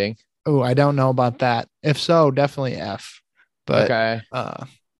horrendous human being? Oh, I don't know about that. If so, definitely F. But okay.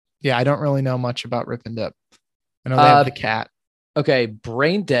 Yeah, I don't really know much about Rip and Dip. I know they have the cat. Okay,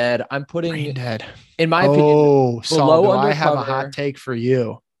 Brain Dead. I'm putting Brain Dead. In my opinion, below Undercover. I have a hot take for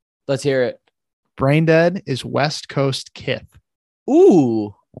you. Let's hear it. Brain Dead is West Coast Kith.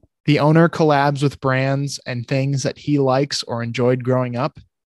 Ooh. The owner collabs with brands and things that he likes or enjoyed growing up,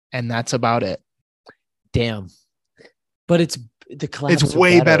 and that's about it. Damn. But it's the collabs. It's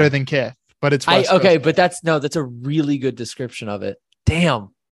way better than Kith, but it's West okay, Coast. But that's a really good description of it.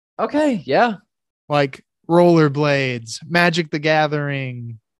 Damn. Okay, yeah. Like rollerblades, Magic the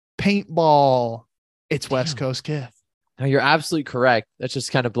Gathering, paintball. It's West Coast Kith. No, you're absolutely correct. That's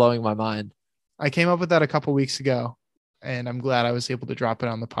just kind of blowing my mind. I came up with that a couple weeks ago, and I'm glad I was able to drop it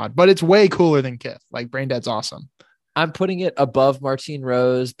on the pod. But it's way cooler than Kith. Like Brain Dead's awesome. I'm putting it above Martine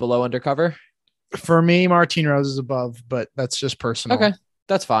Rose, below Undercover. For me, Martine Rose is above, but that's just personal. Okay,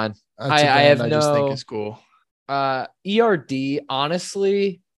 that's fine. I just think is cool. ERD,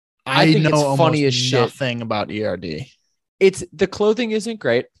 honestly, I think it's funny as shit. Nothing about ERD. It's the clothing isn't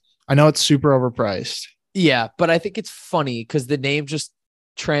great. I know it's super overpriced. Yeah, but I think it's funny because the name just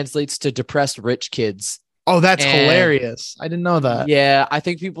translates to depressed rich kids. Oh, that's hilarious. I didn't know that. Yeah, I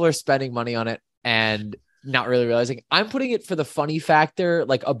think people are spending money on it and not really realizing. I'm putting it for the funny factor,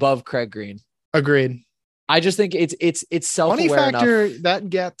 like above Craig Green. Agreed. I just think it's self-aware funny factor enough. That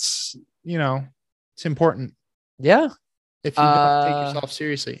gets, it's important. Yeah. If you don't take yourself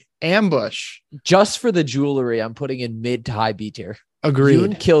seriously. Ambush. Just for the jewelry, I'm putting in mid to high B tier. Agreed.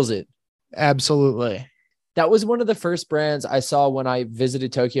 Yoon kills it. Absolutely. That was one of the first brands I saw when I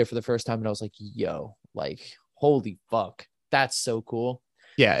visited Tokyo for the first time. And I was like, yo, like, holy fuck. That's so cool.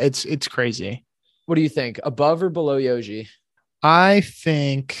 Yeah, it's crazy. What do you think? Above or below Yoji? I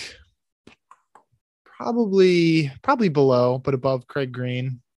think probably below, but above Craig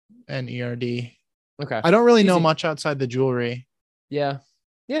Green and ERD. Okay. I don't really know much outside the jewelry. Yeah.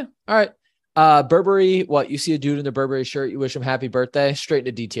 Yeah. All right. Burberry, what? You see a dude in the Burberry shirt, you wish him happy birthday, straight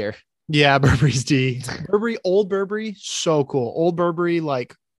to D tier. Yeah, Burberry's D. Burberry, old Burberry, so cool. Old Burberry,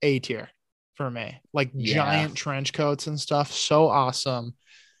 like A tier for me. Like giant trench coats and stuff, so awesome.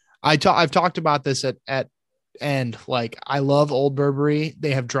 I've talked about this at end. Like, I love old Burberry.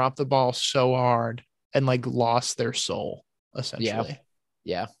 They have dropped the ball so hard and like lost their soul, essentially.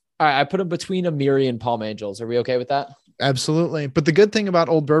 Yeah. All right. I put them between Amiri and Palm Angels. Are we okay with that? Absolutely. But the good thing about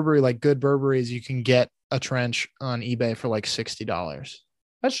old Burberry, like good Burberry, is you can get a trench on eBay for like $60.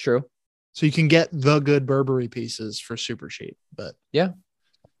 That's true. So you can get the good Burberry pieces for super cheap. But yeah.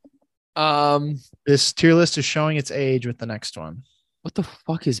 This tier list is showing its age with the next one. What the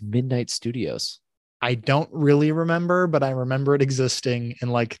fuck is Midnight Studios? I don't really remember, but I remember it existing in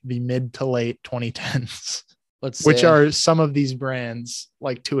like the mid to late 2010s. Which are some of these brands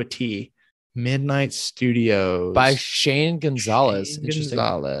like to a T. Midnight Studios by Shane Gonzalez.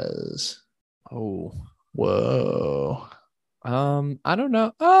 Gonzalez. Oh, whoa. I don't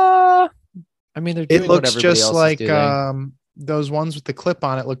know. I mean, it looks just like those ones with the clip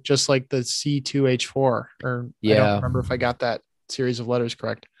on it look just like the C2H4. Or I don't remember if I got that series of letters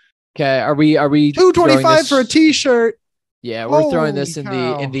correct. Okay, are we $225 for a t-shirt? Yeah, we're throwing this in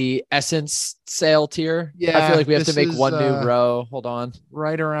the Essence sale tier. Yeah, I feel like we have to make one new row. Hold on.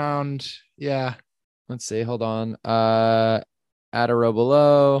 Right around, yeah. Let's see. Hold on. Add a row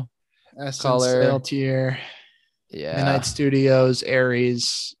below. Essence sale tier. Yeah. Midnight Studios,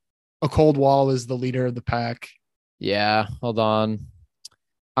 Aries. A Cold Wall is the leader of the pack. Yeah. Hold on.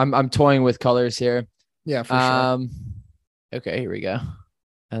 I'm toying with colors here. Yeah, for sure. Okay, here we go.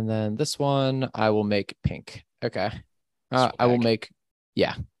 And then this one I will make pink. Okay. I will make,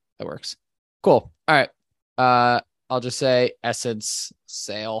 that works. Cool. All right. I'll just say Essence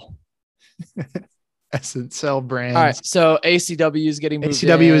sale. Essence sale brands. All right. So ACW is getting moved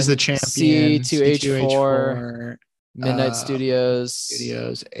ACW in. is the champion. C2H4. Midnight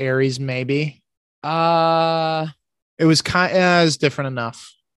Studios. Aries, maybe. It was it's different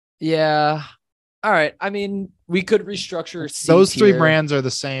enough. Yeah. All right. I mean, we could restructure those three brands are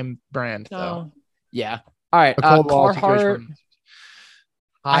the same brand, though. Yeah. All right. Carhartt,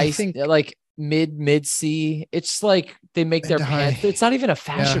 I think like mid C. It's like they make their pants. It's not even a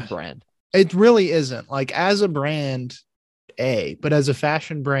fashion brand. It really isn't. Like as a brand, but as a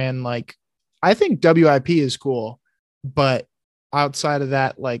fashion brand, like I think WIP is cool, but outside of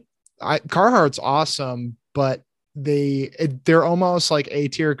that, like Carhartt's awesome, but they're almost like A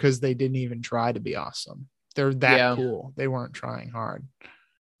tier because they didn't even try to be awesome. They're that cool. They weren't trying hard.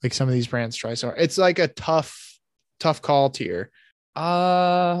 Like some of these brands try so hard. It's like a tough call tier.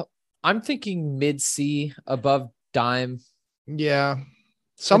 I'm thinking mid C above Dime. Yeah.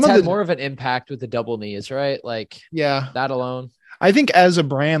 Some had more of an impact with the double knees, right? Like that alone. I think as a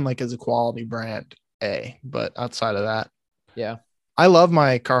brand, like as a quality brand, A, but outside of that. Yeah. I love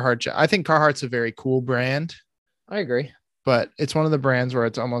my Carhartt. I think Carhartt's a very cool brand. I agree. But it's one of the brands where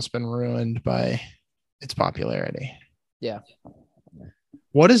it's almost been ruined by its popularity. Yeah.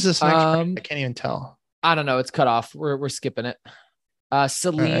 What is this next brand? I can't even tell. I don't know. It's cut off. We're skipping it.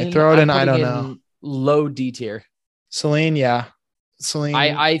 Celine. Right, throw it in. I don't know. Low D tier. Celine, yeah. Celine.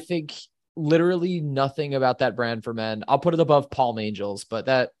 I think literally nothing about that brand for men. I'll put it above Palm Angels, but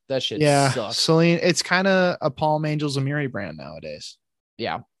that shit sucks. Celine, it's kind of a Palm Angels Amiri brand nowadays.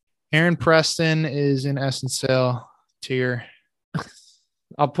 Yeah. Aaron Preston is in Essence sale tier.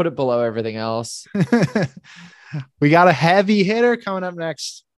 I'll put it below everything else. We got a heavy hitter coming up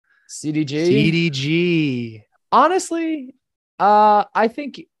next. CDG. Honestly, I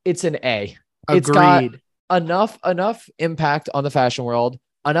think it's an A. Agreed. It's got enough impact on the fashion world,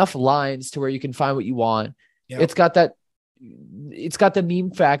 enough lines to where you can find what you want. Yep. It's got the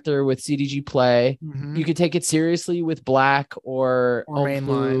meme factor with CDG Play. Mm-hmm. You could take it seriously with Black or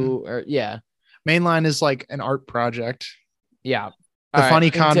Mainline. Or Mainline is like an art project. Yeah. The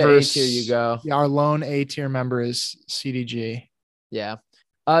funny Converse. Here you go. Yeah, our lone A tier member is CDG. Yeah.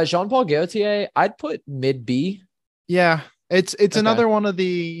 Jean-Paul Gaultier, I'd put mid B. Yeah. It's another one of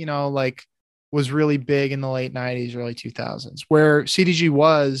the, like was really big in the late 90s, early 2000s, where CDG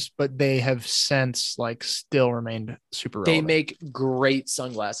was, but they have since like still remained super relevant. They make great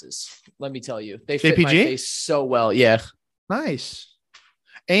sunglasses. Let me tell you, they fit my face so well. Yeah. Nice.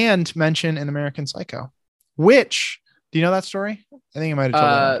 And mention an American Psycho, which, do you know that story? I think you might have told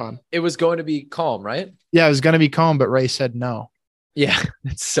that on. It was going to be Calm, right? Yeah, it was going to be Calm, but Ray said no. Yeah,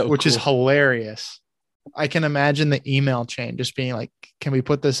 that's so which is hilarious. I can imagine the email chain just being like, can we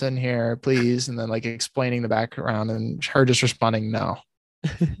put this in here, please? And then like explaining the background and her just responding no.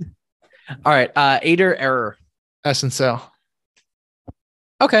 All right. Ader Error. Essence sale.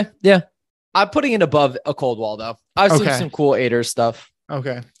 Okay. Yeah. I'm putting it above a cold wall though. I've seen Okay. some cool Ader stuff.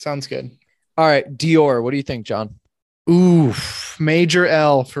 Okay. Sounds good. All right. Dior. What do you think, John? Oof. Major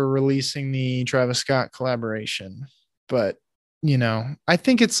L for releasing the Travis Scott collaboration. But, I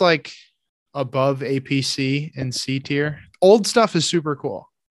think it's like above APC and C tier. Old stuff is super cool.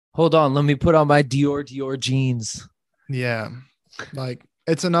 Hold on. Let me put on my Dior jeans. Yeah. Like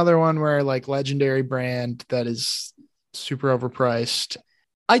it's another one where like legendary brand that is super overpriced.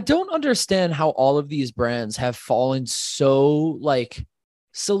 I don't understand how all of these brands have fallen so like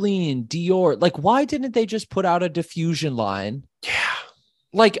Celine, Dior. Like, why didn't they just put out a diffusion line? Yeah.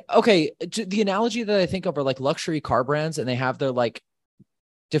 Like, okay, the analogy that I think of are like luxury car brands, and they have their like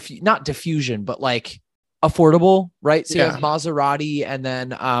not diffusion, but like affordable, right? So you have Maserati and then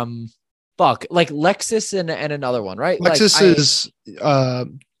like Lexus and another one, right? Lexus is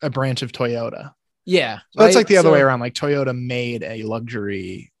a branch of Toyota. Yeah. So that's like the other way around. Like Toyota made a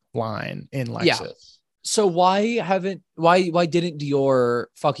luxury line in Lexus. Yeah. So why didn't Dior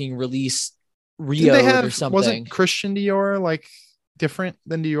fucking release Rio or something? Wasn't Christian Dior like different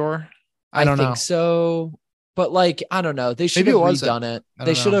than Dior? I don't know. I think so. But like, I don't know. They should have redone it.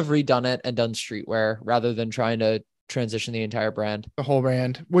 They should have redone it and done streetwear rather than trying to transition the entire brand. The whole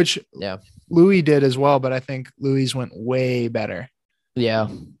brand, which Louis did as well, but I think Louis went way better. Yeah.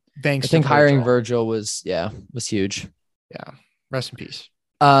 Thanks. I think hiring Virgil was huge. Yeah. Rest in peace.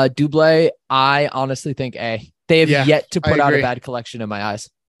 Dublé, I honestly think they have yet to put out a bad collection in my eyes.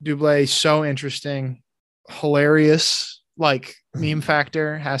 Dublé, so interesting, hilarious, like meme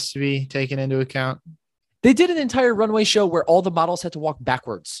factor has to be taken into account. They did an entire runway show where all the models had to walk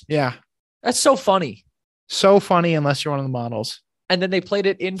backwards. Yeah. That's so funny. So funny unless you're one of the models. And then they played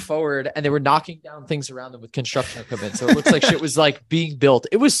it in forward and they were knocking down things around them with construction equipment. So it looks like shit was like being built.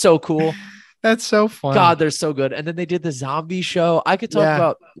 It was so cool. That's so fun. God, they're so good. And then they did the zombie show. I could talk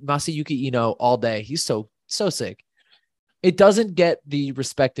about Masayuki Ino all day. He's so sick. It doesn't get the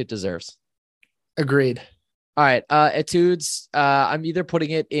respect it deserves. Agreed. All right. Etudes. I'm either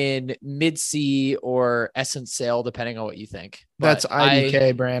putting it in mid C or Essence Sale, depending on what you think. That's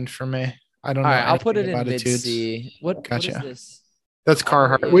IDK brand for me. I don't know. I'll put it in mid C. What is this? That's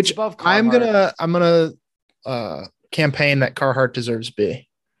Carhartt, which I'm gonna campaign that Carhartt deserves B.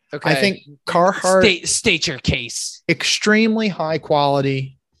 Okay. I think Carhartt state your case. Extremely high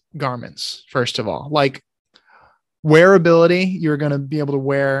quality garments. First of all, like wearability, you're going to be able to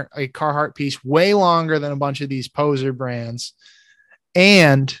wear a Carhartt piece way longer than a bunch of these poser brands,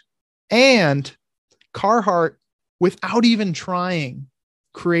 and Carhartt, without even trying,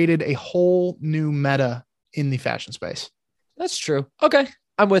 created a whole new meta in the fashion space. That's true. Okay,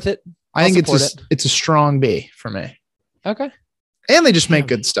 I'm with it. I think it's a strong B for me. Okay. And they just make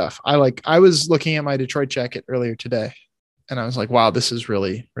good stuff. I was looking at my Detroit jacket earlier today and I was like, wow, this is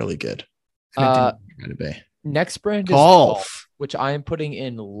really, really good. And it didn't be. Next brand is Golf, which I am putting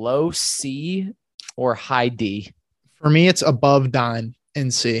in low C or high D. For me, it's above dime in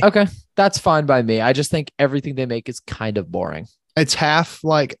C. Okay. That's fine by me. I just think everything they make is kind of boring. It's half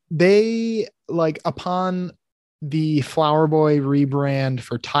like upon the Flower Boy rebrand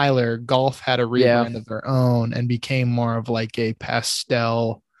for Tyler, Golf had a rebrand of their own and became more of like a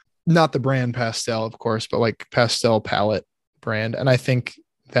pastel, not the brand pastel, of course, but like pastel palette brand. And I think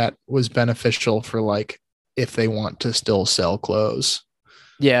that was beneficial for like if they want to still sell clothes.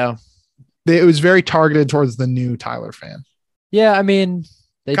 Yeah. It was very targeted towards the new Tyler fan. Yeah. I mean,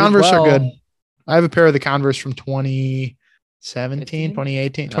 Converse are good. I have a pair of the Converse from 2017,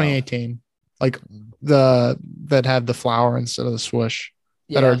 2018. Like that have the flower instead of the swoosh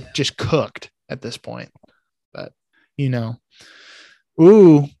that are just cooked at this point. But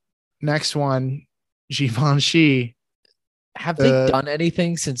next one, Givenchy. Have they done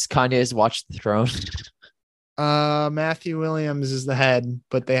anything since Kanye has watched The Throne? Matthew Williams is the head,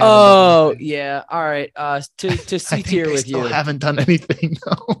 but they haven't. Oh yeah, all right. To C tier with you. Haven't done anything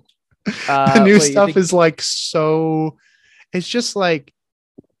though. The new stuff is like so. It's just like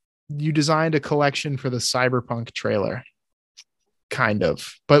you designed a collection for the Cyberpunk trailer, kind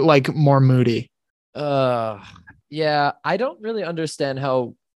of, but like more moody. Yeah, I don't really understand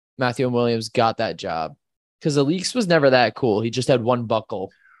how Matthew Williams got that job because Alix was never that cool. He just had one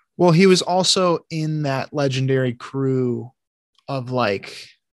buckle. Well, he was also in that legendary crew of like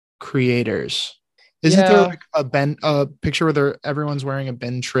creators. Isn't there like a picture where everyone's wearing a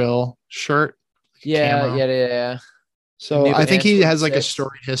Ben Trill shirt? Yeah. So I think he has like a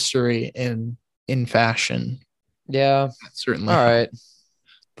storied history in fashion. Yeah, certainly. All right,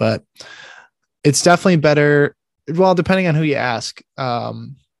 but it's definitely better. Well, depending on who you ask,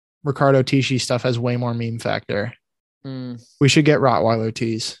 Ricardo Tisci stuff has way more meme factor. We should get Rottweiler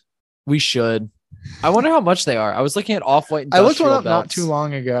tees. We should. I wonder how much they are. I was looking at Off-White I looked one industrial up not belts. too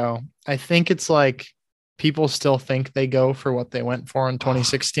long ago. I think it's like people still think they go for what they went for in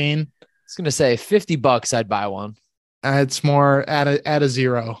 2016. I was gonna say $50. I'd buy one. It's more add a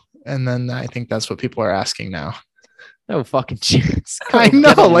zero, and then I think that's what people are asking now. No fucking chance. I Get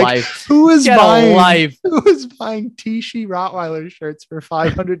a know, like life. who is Get a buying life. who is buying Tishy Rottweiler shirts for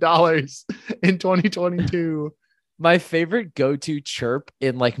 $500 in 2022? My favorite go-to chirp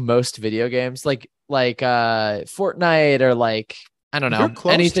in like most video games, like Fortnite or like I don't know You're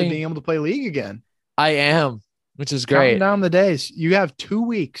close anything. to being able to play League again. I am, which is Counting great. down the days. You have 2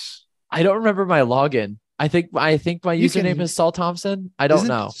 weeks. I don't remember my login. I think my username is Saul Thompson. I don't Isn't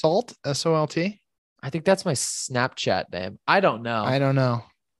know. it Salt SOLT? I think that's my Snapchat name. I don't know. I don't know.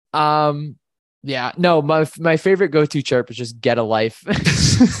 Yeah, no, my favorite go-to chirp is just get a life.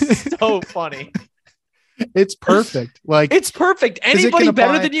 So funny. It's perfect. Like It's perfect. Anybody gonna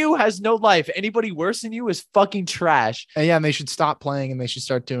better buy- than you has no life. Anybody worse than you is fucking trash. and they should stop playing and they should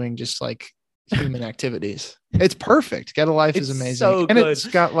start doing just like human activities. It's perfect. Get a Life is It's amazing. so and good. it's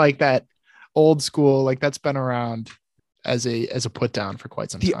got like that old school, like that's been around as a put down for quite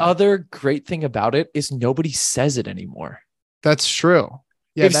some The time. other great thing about it is nobody says it anymore. That's true.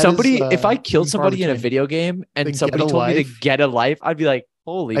 Yeah, If I killed somebody in a video game The and somebody get a told me to life? get a life, I'd be like,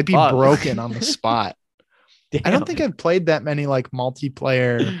 holy I'd be fuck. broken on the spot. I don't think I've played that many like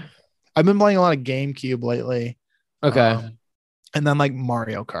multiplayer. I've been playing a lot of GameCube lately. Okay. And then like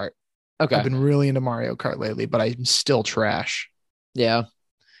Mario Kart. Okay. I've been really into Mario Kart lately, but I'm still trash. Yeah.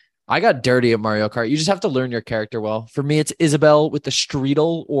 I got dirty at Mario Kart. You just have to learn your character well. For me, it's Isabelle with the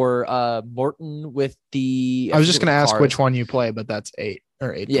Streetle or Morton with the. I was just going to ask cars. which one you play, but that's 8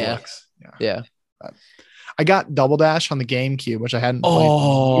 or 8 Yeah. Deluxe. Yeah. I got Double Dash on the GameCube, which I hadn't played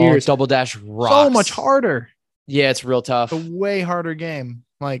Oh, in years. Double Dash rocks. So much harder. Yeah, it's real tough. It's a way harder game.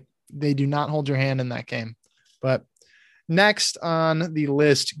 Like they do not hold your hand in that game. But next on the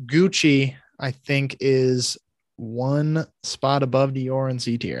list, Gucci, I think, is one spot above Dior and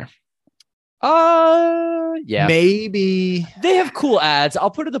C tier. Yeah. Maybe They have cool ads. I'll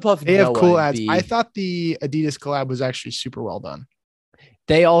put it above. they have Noah cool and ads. B. I thought the Adidas collab was actually super well done.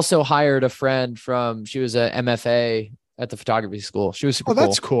 They also hired a friend she was a MFA at the photography school. She was super Oh,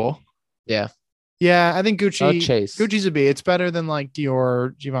 that's cool. cool. Yeah. Yeah, I think Chase. Gucci's a B. It's better than like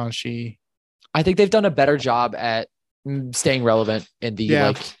Dior, Givenchy. I think they've done a better job at staying relevant in the Yeah.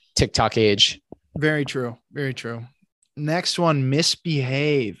 like TikTok age. Very true. Very true. Next one,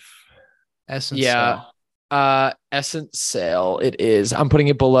 Misbehave. Essence. Yeah. Sale. Essence Sale. It is. I'm putting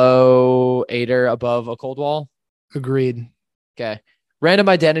it below 8 or above a cold wall. Agreed. Okay. Random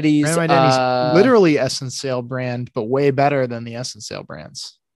Identities. Random Identities, literally Essence Sale brand, but way better than the Essence Sale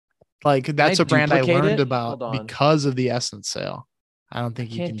brands. Like that's a brand I duplicate learned it? about Hold on. because of the Essence Sale. I don't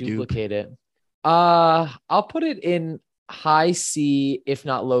think I you can't can dupe. duplicate it. I'll put it in high C, if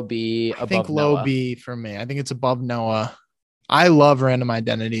not low B. I think above low Noah. B for me. I think it's above Noah. I love Random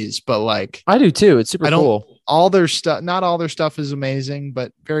Identities, but like I do too. It's super I don't cool. all their stuff, not all their stuff is amazing,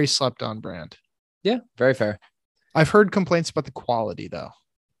 but very slept on brand. Yeah, very fair. I've heard complaints about the quality though.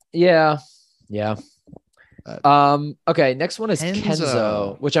 Yeah. Okay, next one is Kenzo.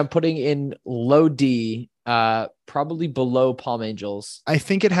 Kenzo, which I'm putting in low D, probably below Palm Angels. I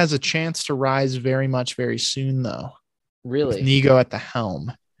think it has a chance to rise very much very soon though. Really? Nigo at the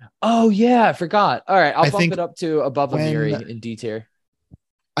helm. Oh yeah, I forgot. All right, I'll I bump think it up to above when- Amiri in D tier.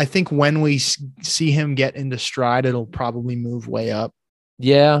 I think when we see him get into stride, it'll probably move way up.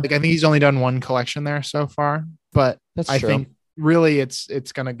 Yeah, Like I think he's only done one collection there so far, but that's I true. think really it's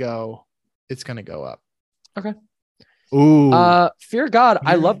gonna go up. Okay. Ooh. Fear God,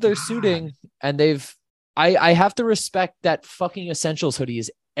 I Fear love their God. suiting, and I have to respect that fucking Essentials hoodie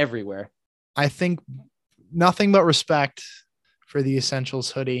is everywhere. I think nothing but respect for the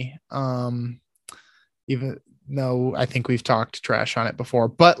Essentials hoodie. Even though I think we've talked trash on it before,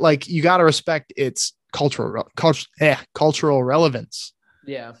 but like you got to respect its cultural relevance.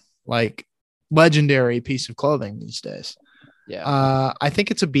 Yeah, Like legendary piece of clothing these days. yeah. I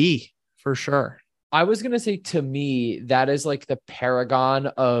think it's a B for sure. I was gonna say, to me, that is like the paragon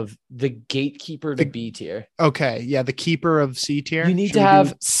of the gatekeeper to B tier. Okay, yeah, the keeper of C tier. You need Should to we have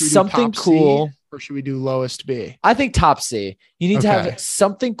should we do something top C, cool. or should we do lowest B? I think top C. You need to Okay. have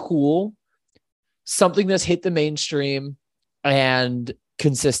something cool, something that's hit the mainstream, and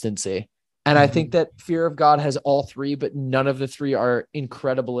consistency. And I think that Fear of God has all three, but none of the three are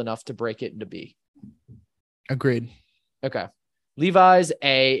incredible enough to break it into B. Agreed. Okay. Levi's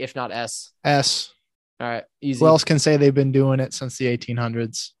A, if not S. S. All right. Easy. Who else can say they've been doing it since the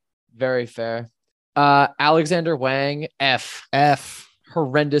 1800s? Very fair. Alexander Wang, F. F.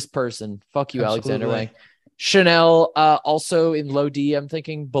 Horrendous person. Fuck you, Alexander Absolutely. Wang. Chanel, also in low D, I'm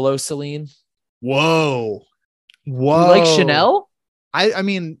thinking below Celine. Whoa. Whoa. You like Chanel? I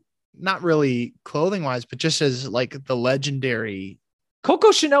mean, not really clothing wise, but just as like the legendary.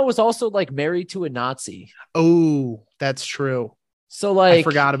 Coco Chanel was also like married to a Nazi. Oh, that's true. So like, I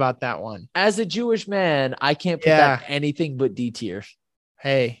forgot about that one. As a Jewish man, I can't put that anything but D tier.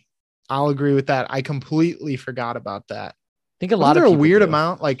 Hey, I'll agree with that. I completely forgot about that. I think a lot of people a weird do.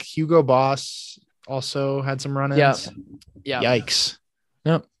 Amount like Hugo Boss also had some run-ins. Yeah. Yikes.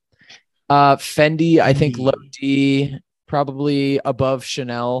 Yep. Fendi, I think low D, probably above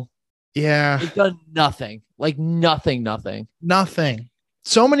Chanel. Yeah. They've done nothing. Like nothing.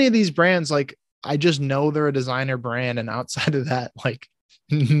 So many of these brands, like I just know they're a designer brand, and outside of that, like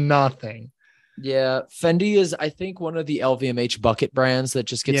nothing. Yeah. Fendi is, I think, one of the LVMH bucket brands that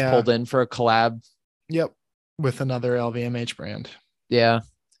just gets pulled in for a collab. Yep. With another LVMH brand. Yeah.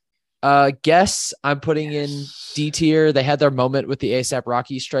 Guess I'm putting in D tier. They had their moment with the ASAP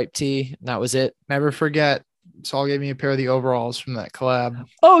Rocky striped tee, and that was it. Never forget. Saul gave me a pair of the overalls from that collab.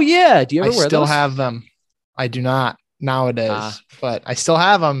 Oh yeah. Do you ever wear those? I still have them. I do not nowadays, but I still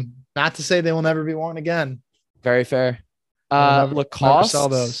have them. Not to say they will never be worn again. Very fair. Lacoste. Never sell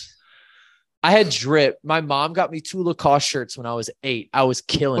those. I had drip. My mom got me 2 Lacoste shirts when I was 8. I was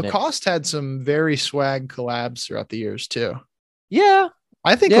killing Lacoste had some very swag collabs throughout the years too. Yeah.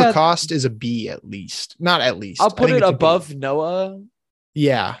 I think Lacoste is a B at least. Not at least. I'll put it above Noah.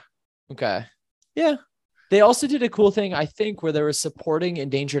 Yeah. Okay. Yeah. They also did a cool thing, I think, where they were supporting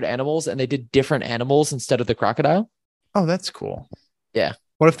endangered animals and they did different animals instead of the crocodile. Oh, that's cool. Yeah.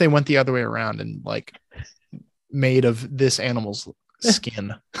 What if they went the other way around and like made of this animal's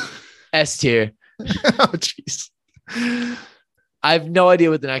skin? S tier. Oh, jeez. I have no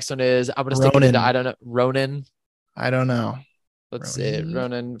idea what the next one is. I'm going to stick it into, I don't know. Ronin. I don't know. Let's see.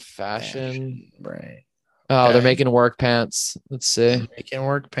 Ronin fashion. Right. Oh, okay. They're making work pants. Let's see. Making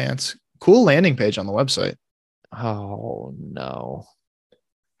work pants. Cool landing page on the website. Oh, no.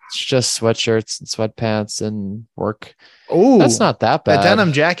 It's just sweatshirts and sweatpants and work. Oh, that's not that bad. That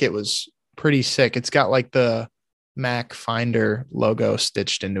denim jacket was pretty sick. It's got like the Mac Finder logo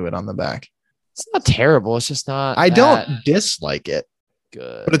stitched into it on the back. It's not terrible. It's just not. I don't dislike it.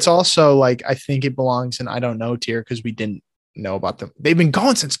 Good. But it's also like, I think it belongs in I don't know tier because we didn't know about them. They've been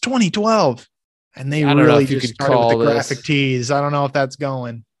going since 2012 and they really just started with the graphic tees. I don't know if that's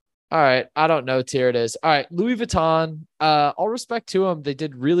going. All right. I don't know tier it is. All right. Louis Vuitton, all respect to them. They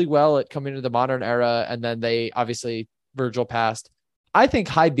did really well at coming into the modern era. And then they obviously Virgil passed. I think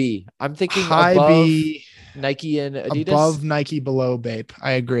high B. I'm thinking high above B, Nike and Adidas. Above Nike, below Bape.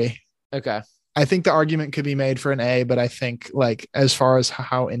 I agree. Okay. I think the argument could be made for an A, but I think like as far as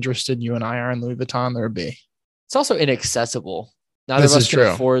how interested you and I are in Louis Vuitton, they're a B. It's also inaccessible. Neither of us can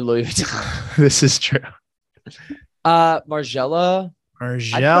afford Louis Vuitton. This is true. Margiela.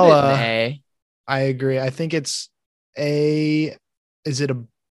 I agree. I think it's A. Is it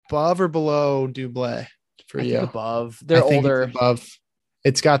above or below Dublé for you? Above. They're older. It's above.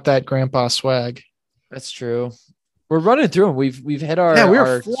 It's got that grandpa swag. That's true. We're running through them. We've hit our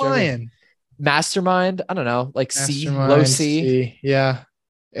we're flying. Journey. Mastermind. I don't know, like Mastermind, low C. Yeah,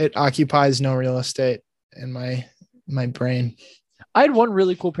 it occupies no real estate in my brain. I had one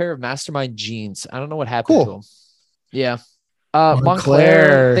really cool pair of Mastermind jeans. I don't know what happened to them. Yeah.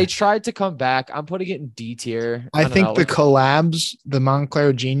 Moncler, they tried to come back. I'm putting it in D tier. I think the collabs, the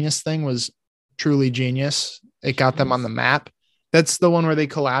Moncler Genius thing was truly genius. It got them on the map. That's the one where they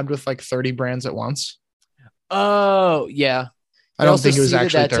collabed with like 30 brands at once. Oh, yeah. I don't think it was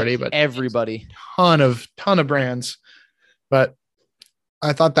actually 30, but everybody. Ton of brands. But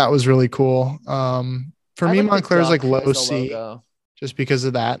I thought that was really cool. For me, Moncler is like low C just because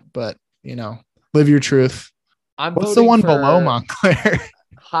of that. But, live your truth. What's the one below Moncler?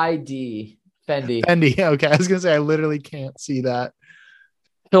 High D. Fendi. Okay. I was going to say, I literally can't see that.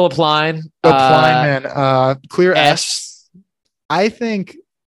 Philip Plein. Man. Clear S. I think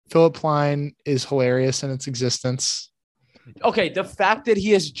Philip Plein is hilarious in its existence. Okay. The fact that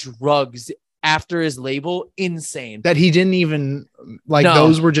he has drugs after his label, insane. That he didn't even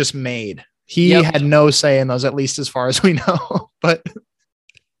those were just made. He had no say in those, at least as far as we know. But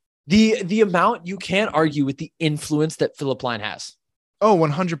the amount, you can't argue with the influence that Philip Plein has. Oh,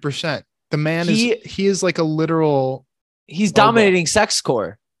 100%. The man he is like a literal. He's dominating sex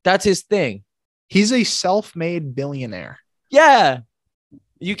core. That's his thing. He's a self-made billionaire. Yeah.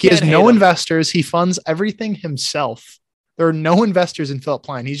 He has no investors. He funds everything himself. There are no investors in Philip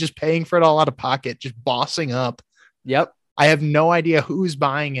Plein. He's just paying for it all out of pocket, just bossing up. Yep. I have no idea who's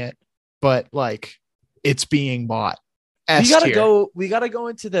buying it, but like it's being bought. We gotta go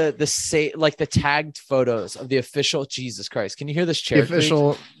into the tagged photos of the official. Jesus Christ. Can you hear this chair? The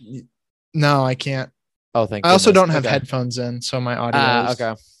official. No, I can't. Oh, thank I goodness. also don't have headphones in, so my audio is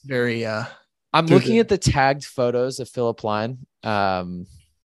okay. very I'm looking at the tagged photos of Philipp Line.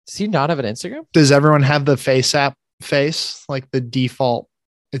 Does he not have an Instagram? Does everyone have the FaceApp face? Like the default?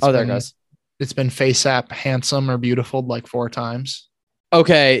 There it goes. It's been FaceApp handsome or beautiful like 4 times.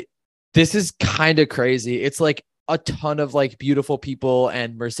 Okay. This is kind of crazy. It's like a ton of like beautiful people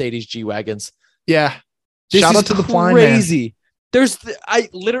and Mercedes G-Wagons. Yeah. Shout out to the blind man. Crazy. There's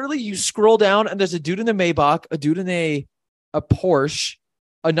you scroll down and there's a dude in a Maybach, a dude in a Porsche,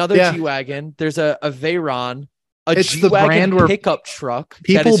 another G-Wagon. There's a Veyron, it's G-Wagon pickup truck.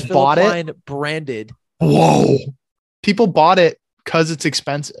 People bought it branded. Whoa. People bought it because it's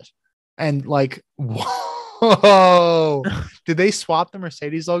expensive. And like, whoa. Did they swap the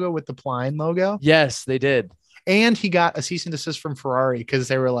Mercedes logo with the Pline logo? Yes, they did. And he got a cease and desist from Ferrari because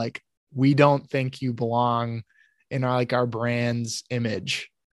they were like, we don't think you belong in our brand's image.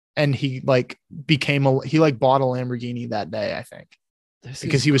 And he bought a Lamborghini that day, I think,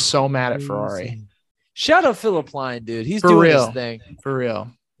 because he was so mad at Ferrari. Shout out Philipp Line, dude. He's doing his thing. For real.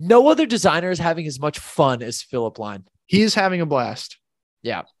 No other designer is having as much fun as Philipp Line. He is having a blast.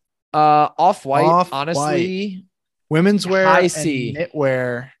 Yeah. Off-White, honestly. Women's wear and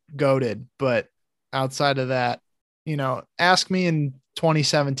knitwear goated, but outside of that, ask me in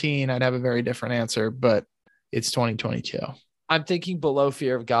 2017, I'd have a very different answer, but it's 2022. I'm thinking below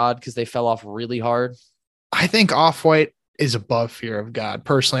Fear of God because they fell off really hard. I think Off-White is above Fear of God.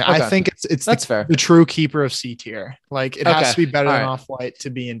 Personally, okay. I think it's that's fair. The true keeper of C tier. Like it has to be better than Off-White to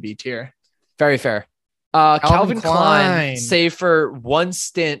be in B tier. Very fair. Calvin Klein, save for one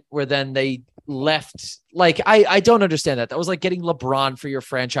stint where then they left. Like I don't understand that. That was like getting LeBron for your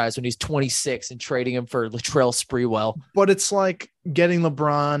franchise when he's 26 and trading him for Latrell Sprewell. But it's like getting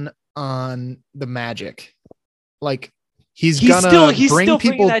LeBron on the Magic. Like he's gonna bring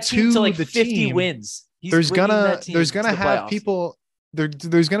people to like the 50 team. Wins. There's gonna be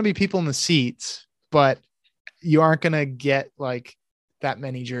people in the seats, but you aren't gonna get like that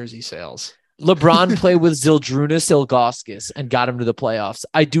many jersey sales. LeBron played with Zydrunas Ilgauskas and got him to the playoffs.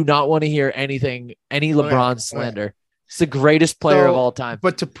 I do not want to hear any LeBron slander. He's the greatest player of all time.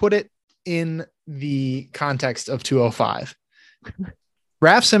 But to put it in the context of 205,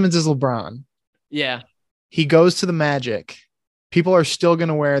 Raph Simmons is LeBron. Yeah. He goes to the Magic. People are still going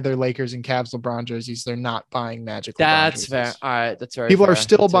to wear their Lakers and Cavs LeBron jerseys. They're not buying Magic LeBron That's jerseys. Fair. All right. That's right. People are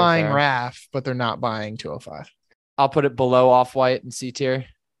still buying Raph, but they're not buying 205. I'll put it below Off-White and C tier.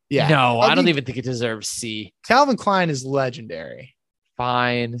 Yeah. No, I don't even think it deserves C. Calvin Klein is legendary.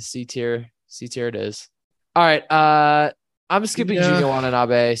 Fine. C tier. C tier it is. All right. I'm skipping Junior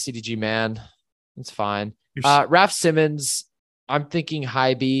Watanabe, CDG man. It's fine. Raph Simmons, I'm thinking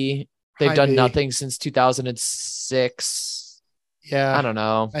high B. They've done nothing since 2006. Yeah. I don't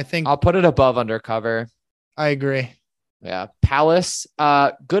know. I think I'll put it above Undercover. I agree. Yeah. Palace,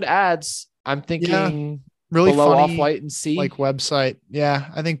 good ads. I'm thinking really below funny, Off-White and C. Like website. Yeah.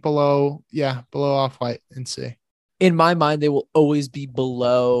 I think below Off-White and C. In my mind, they will always be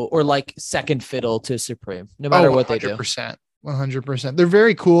below or like second fiddle to Supreme, no matter what they do. 100%. They're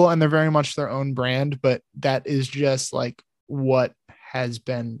very cool and they're very much their own brand, but that is just like what has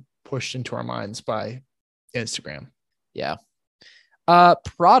been pushed into our minds by Instagram. Yeah.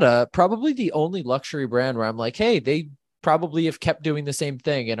 Prada, probably the only luxury brand where I'm like, hey, they probably have kept doing the same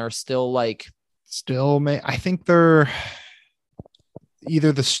thing and are still like. I think they're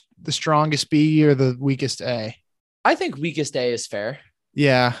either the strongest B or the weakest A. I think weakest A is fair.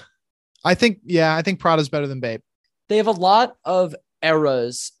 Yeah. I think Prada's better than Bape. They have a lot of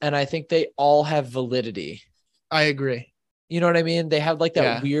eras and I think they all have validity. I agree. You know what I mean? They have like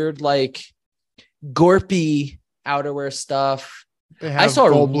that weird, like Gorpy outerwear stuff. I saw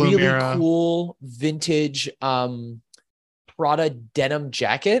a really cool vintage Prada denim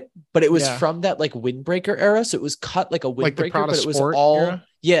jacket, but it was from that like windbreaker era. So it was cut like a windbreaker, but it was all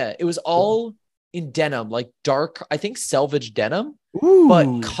era? It was all in denim, like dark, I think selvage denim,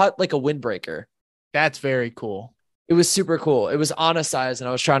 but cut like a windbreaker. That's very cool. It was super cool. It was on a size and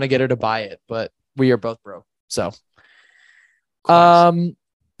I was trying to get her to buy it, but we are both broke. So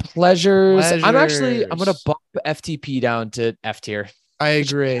Pleasures. I'm going to bump FTP down to F tier. I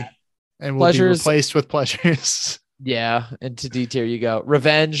agree. And we'll be replaced with Pleasures. Yeah. And to D tier you go.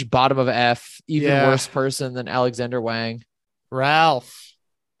 Revenge, bottom of F, even worse person than Alexander Wang. Ralph.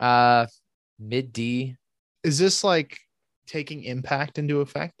 Mid D. Is this like taking Impact into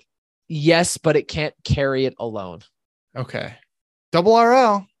effect? Yes, but it can't carry it alone. Okay. Double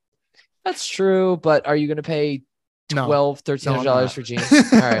RL. That's true, but are you going to pay No. $1,200, $1,300 for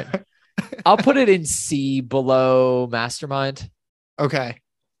jeans? All right. I'll put it in C, below Mastermind. Okay.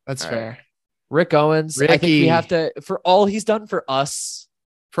 That's All fair. right. Rick Owens. I think we have to, for all he's done for us.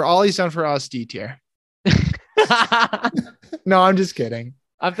 For all he's done for us, D tier. No, I'm just kidding.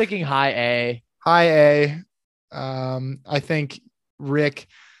 I'm thinking high A. High A. I think Rick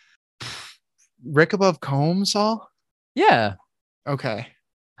above Combs all? Yeah. Okay.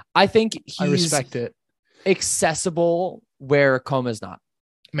 I think I respect it. Accessible where Coma is not.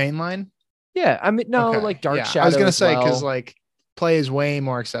 Mainline? Yeah. I mean, no, Okay. like Dark Shadow. I was gonna say because like play is way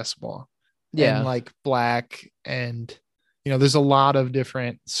more accessible. Yeah. And like black and there's a lot of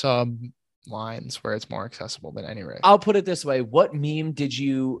different sub lines where it's more accessible than any Rick. I'll put it this way. What meme did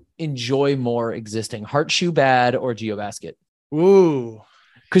you enjoy more existing? Heart Shoe Bad or GeoBasket? Ooh.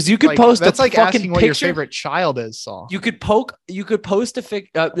 Because you could post that's a like fucking asking what picture. your favorite child is, Saul. You could post a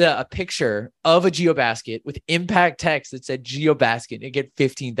picture of a GeoBasket with impact text that said GeoBasket and get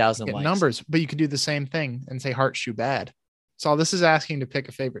 15,000 likes. Numbers, but you could do the same thing and say Heart Shoe Bad. So this is asking to pick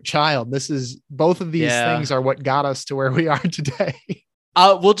a favorite child. This is both of these things are what got us to where we are today.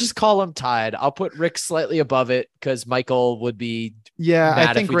 We'll just call them tied. I'll put Rick slightly above it because Michael would be mad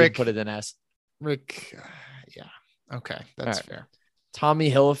I think if we Rick didn't put it in S. Rick, okay, that's fair.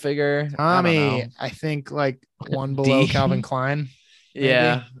 Tommy Hilfiger. I think like one below Calvin Klein. Maybe.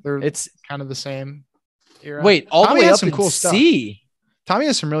 Yeah, it's kind of the same era. Wait, all Tommy the way has up some in cool C. Stuff. Tommy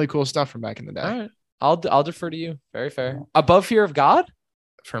has some really cool stuff from back in the day. All right, I'll defer to you. Very fair. Above Fear of God?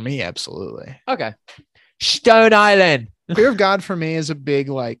 For me, absolutely. Okay. Stone Island. Fear of God for me is a big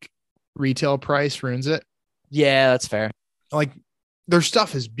like retail price ruins it. Yeah, that's fair. Like their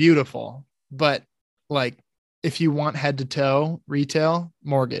stuff is beautiful, but like if you want head to toe retail,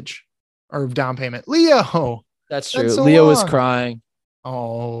 mortgage or down payment, Leo. That's true. So Leo was crying.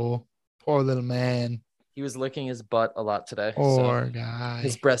 Oh, poor little man. He was licking his butt a lot today. Poor guy.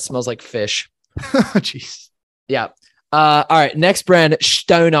 His breath smells like fish. Jeez. Yeah. All right. Next brand,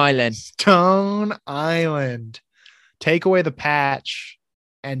 Stone Island. Stone Island. Take away the patch,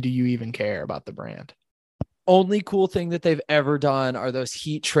 and do you even care about the brand? Only cool thing that they've ever done are those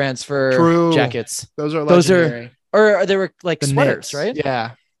heat transfer jackets. Those are legendary. Or they were like the sweaters, knits. right?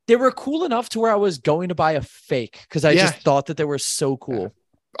 Yeah. They were cool enough to where I was going to buy a fake because I just thought that they were so cool.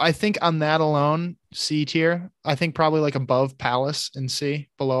 I think on that alone, C tier. I think probably like above Palace and C,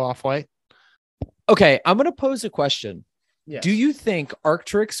 below Off-White. Okay, I'm going to pose a question. Yes. Do you think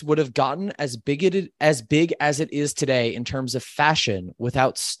Arc'teryx would have gotten as big as it is today in terms of fashion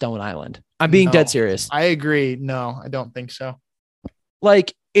without Stone Island? I'm being dead serious. I agree. No, I don't think so.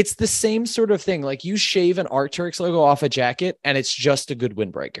 Like, it's the same sort of thing. Like, you shave an Arc'teryx logo off a jacket and it's just a good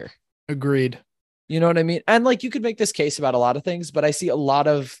windbreaker. Agreed. You know what I mean? And like, you could make this case about a lot of things, but I see a lot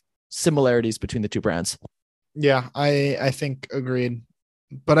of similarities between the two brands. Yeah, I think agreed.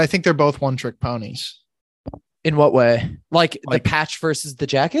 But I think they're both one-trick ponies. In what way? Like the patch versus the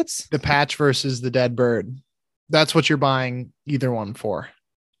jackets? The patch versus the dead bird. That's what you're buying either one for.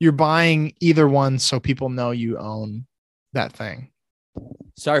 You're buying either one so people know you own that thing.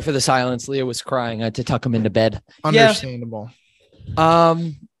 Sorry for the silence. Leah was crying. I had to tuck him into bed. Understandable.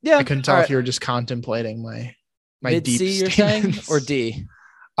 Yeah. I couldn't tell if you were just contemplating my Mid deep C, you're saying, or D?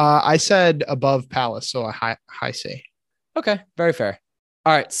 I said above Palace, so a high C. Okay, very fair.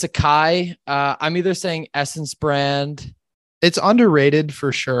 All right, Sacai. I'm either saying Essence brand. It's underrated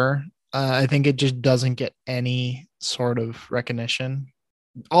for sure. I think it just doesn't get any sort of recognition.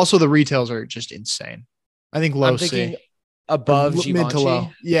 Also, the retails are just insane. I think low C. Above Givenchy. Mid to low.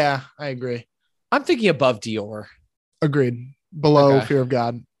 Yeah, I agree. I'm thinking above Dior. Agreed. Below Fear of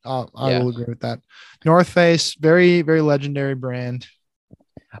God. I will agree with that. North Face, very, very legendary brand.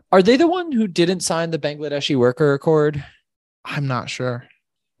 Are they the one who didn't sign the Bangladeshi worker accord? I'm not sure.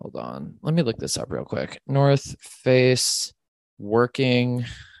 Hold on. Let me look this up real quick. North Face working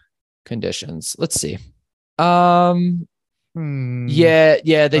conditions. Let's see. Yeah, they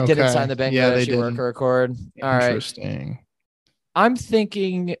didn't sign the Bangladeshi worker accord. All right. Interesting. I'm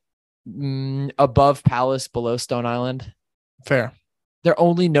thinking above Palace, below Stone Island. Fair. Their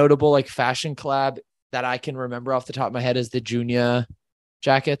only notable like fashion collab that I can remember off the top of my head is the Junia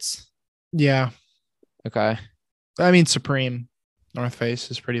jackets. Yeah. Okay. I mean, Supreme North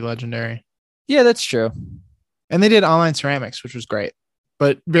Face is pretty legendary. Yeah, that's true. And they did online ceramics, which was great,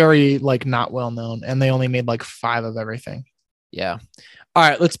 but very like not well known. And they only made like 5 of everything. Yeah. All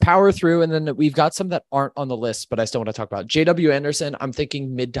right, let's power through. And then we've got some that aren't on the list, but I still want to talk about JW Anderson. I'm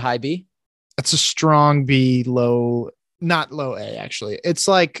thinking mid to high B. That's a strong B, not low A, actually. It's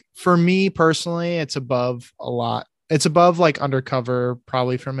like, for me personally, it's above a lot. It's above like Undercover,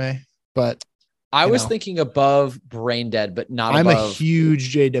 probably for me. but I was thinking above Brain Dead, but not I'm above. a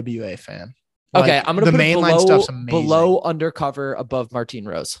huge JWA fan. Okay, I'm gonna the put mainline it stuff's amazing. below Undercover, above Martine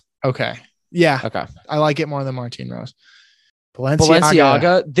Rose. Okay, yeah, Okay, I like it more than Martine Rose.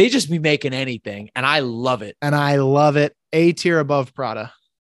 Balenciaga, they just be making anything, and I love it. And I love it. A tier above Prada.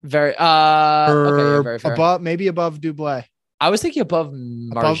 Very okay, yeah, very fair. Above, maybe above Dublé. I was thinking above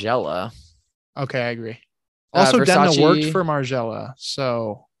Margiela. Okay, I agree. Also, Versace Demna worked for Margiela,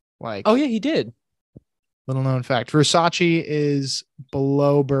 so like. Oh yeah, he did. Little known fact: Versace is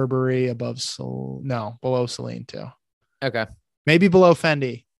below Burberry, below Celine too. Okay, maybe below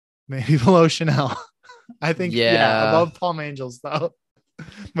Fendi, maybe below Chanel. I think above Palm Angels though.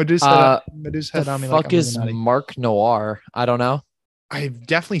 Medusa head on me. The fuck is Marc Noir? I don't know. I've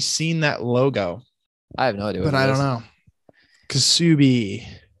definitely seen that logo. I have no idea, but I don't know. Kasubi.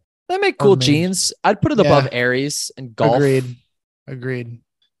 They make cool jeans. I'd put it above Aries and Golf. Agreed.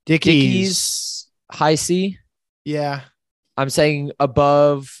 Dickies, High C. Yeah. I'm saying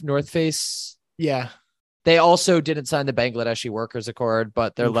above North Face. Yeah. They also didn't sign the Bangladeshi Workers Accord,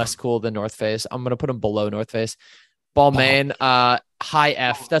 but they're less cool than North Face. I'm going to put them below North Face. Balmain, high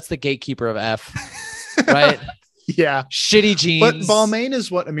F. That's the gatekeeper of F, right? Yeah. Shitty jeans. But Balmain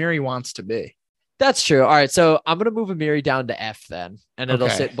is what Amiri wants to be. That's true. All right. So I'm going to move Amiri down to F then, and it'll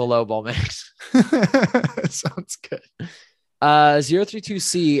sit below Balmain. Sounds good.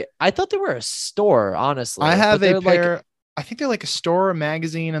 032C. I thought they were a store, honestly. I have a pair. I think they're like a store, a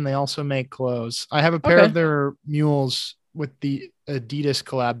magazine, and they also make clothes. I have a pair of their mules with the Adidas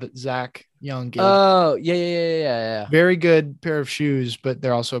collab that Zach Young gave. Oh, yeah. Very good pair of shoes, but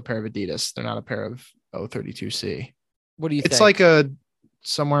they're also a pair of Adidas. They're not a pair of 032C. What do you think? It's like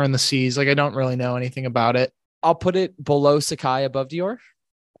somewhere in the seas. Like I don't really know anything about it. I'll put it below Sacai, above Dior.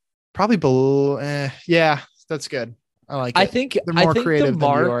 Probably below. Yeah, that's good. I like it. I think they're more creative than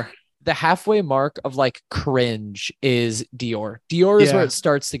Dior. The halfway mark of like cringe is Dior. Dior is where it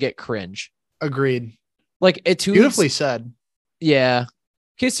starts to get cringe. Agreed. Like it's beautifully said. Yeah.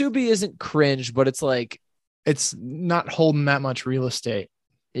 Kisubi isn't cringe, but it's like it's not holding that much real estate.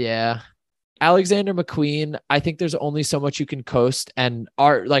 Yeah. Alexander McQueen, I think there's only so much you can coast, and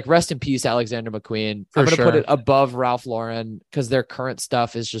rest in peace, Alexander McQueen. I'm gonna put it above Ralph Lauren because their current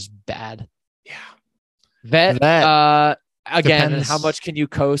stuff is just bad. Yeah. Vet again, depends. How much can you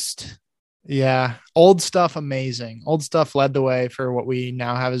coast? Yeah. Old stuff, amazing. Old stuff led the way for what we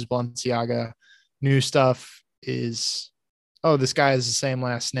now have as Balenciaga. New stuff is this guy has the same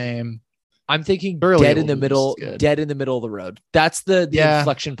last name. I'm thinking dead in the middle of the road. That's the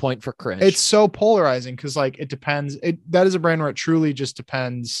inflection point for cringe. It's so polarizing because it depends. That is a brand where it truly just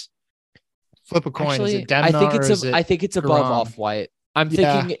depends. Flip a coin. Actually, is it Demna I think it's above Off-White. I'm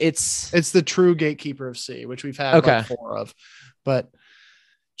thinking it's the true gatekeeper of C, which we've had like 4 of. But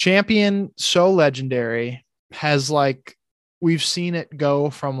Champion, so legendary, has we've seen it go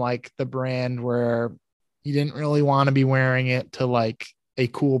from the brand where you didn't really want to be wearing it to a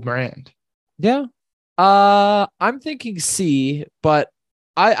cool brand. Yeah. I'm thinking C, but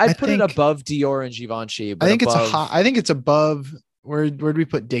I'd put it above Dior and Givenchy. But I think it's above. Where'd we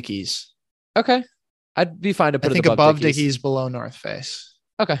put Dickies? Okay. I'd be fine to put it above Dickies, below North Face.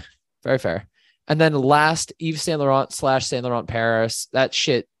 Okay. Very fair. And then last, Yves Saint Laurent / Saint Laurent Paris. That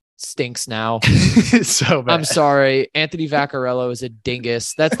shit stinks now. It's so bad. I'm sorry. Anthony Vaccarello is a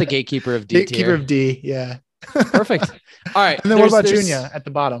dingus. That's the gatekeeper of D tier. Gatekeeper of D, yeah. Perfect. All right. And then what about Junya at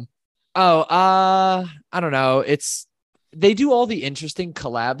the bottom? Oh, I don't know. They do all the interesting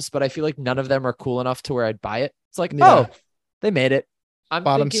collabs, but I feel like none of them are cool enough to where I'd buy it. It's like, they made it.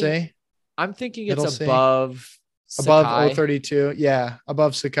 I'm thinking it's above Sakai. 032. Yeah,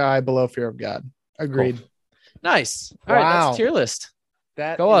 above Sacai, below Fear of God. Agreed. Cool. Nice. All right, that's tier list.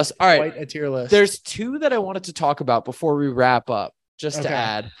 Go us. All right, quite a tier list. There's 2 that I wanted to talk about before we wrap up. Just to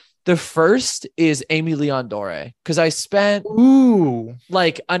add, the first is Amy Leon Dore, because I spent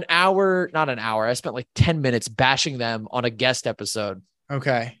an hour, not an hour. I spent 10 minutes bashing them on a guest episode.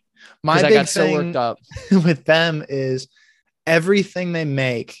 Okay, my big thing so worked up with them is everything they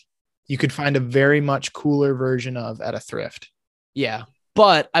make, you could find a very much cooler version of at a thrift. Yeah.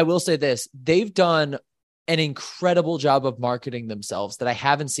 But I will say this, they've done an incredible job of marketing themselves that I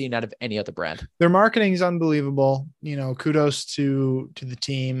haven't seen out of any other brand. Their marketing is unbelievable. Kudos to the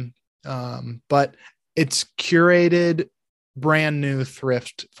team. But it's curated brand new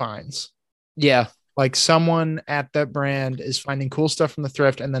thrift finds. Yeah. Someone at that brand is finding cool stuff from the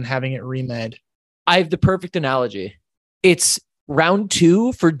thrift and then having it remade. I have the perfect analogy. It's round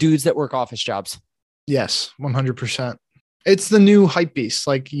 2 for dudes that work office jobs. Yes, 100%. It's the new hype beast.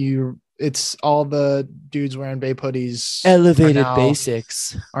 it's all the dudes wearing Bape hoodies. Elevated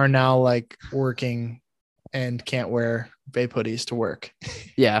basics are now like working and can't wear Bape hoodies to work.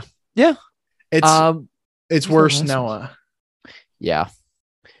 Yeah. It's worse, Noah. Yeah.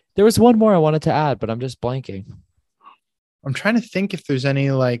 There was one more I wanted to add, but I'm just blanking. I'm trying to think if there's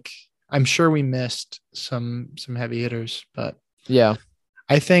any, like, I'm sure we missed some heavy hitters, but yeah,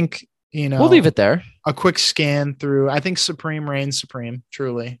 I think, we'll leave it there. A quick scan through. I think Supreme reigns supreme,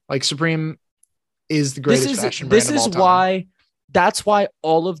 truly. Like, Supreme is the greatest fashion brand of all time. That's why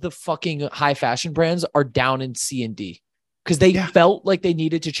all of the fucking high fashion brands are down in C and D, because they felt like they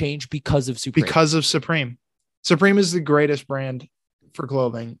needed to change because of Supreme. Because of Supreme. Supreme is the greatest brand for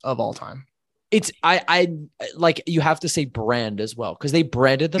clothing of all time. It's I like, you have to say brand as well, because they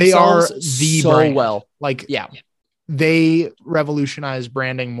branded themselves so brand. Well. Like, yeah, they revolutionized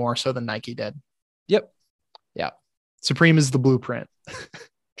branding more so than Nike did. Yep. Yeah. Supreme is the blueprint.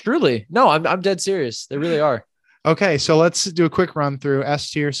 Truly. No, I'm dead serious. They really are. Okay, so let's do a quick run through. S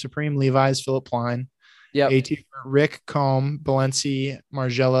tier: Supreme, Levi's, Philip Plein. Yeah. A tier: Rick, Combe, Balenci,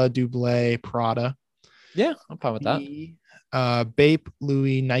 Margiela, Dublé, Prada. Yeah, I'm fine with that. Bape,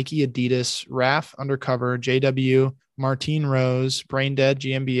 Louis, Nike, Adidas, Raf, Undercover, JW, Martine Rose, Braindead,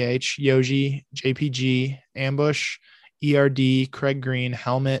 GmbH, Yoji, JPG, Ambush, ERD, Craig Green,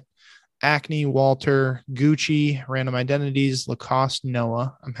 Helmet, Acne, Walter, Gucci, Random Identities, Lacoste,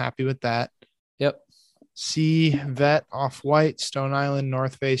 Noah. I'm happy with that. Yep. C, Vet, Off-White, Stone Island,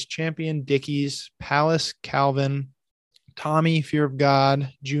 North Face, Champion, Dickies, Palace, Calvin, Tommy, Fear of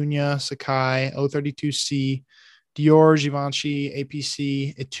God, Junya, Sakai, O32C, Dior, Givenchy,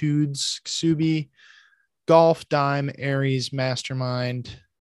 APC, Etudes, Ksubi, Golf, Dime, Aries, Mastermind,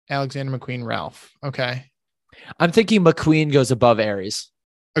 Alexander McQueen, Ralph. Okay. I'm thinking McQueen goes above Aries.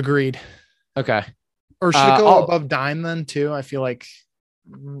 Agreed. Okay. Or should it go above Dime then too? I feel like.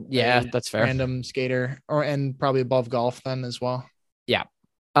 Yeah, that's fair. Random skater, and probably above Golf then as well. Yeah.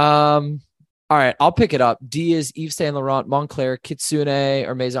 All right, I'll pick it up. D is Yves Saint Laurent, Moncler, Kitsune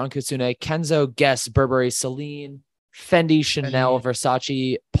or Maison Kitsune, Kenzo, Guess, Burberry, Celine, Fendi, Chanel,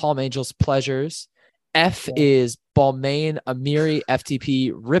 Versace, Palm Angels, Pleasures. F is Balmain, Amiri,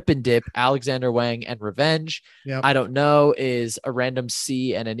 FTP, Rip and Dip, Alexander Wang, and Revenge. Yep. I don't know is a random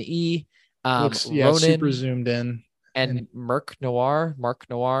C and an E. Looks Ronin, super zoomed in. And Mark Noir.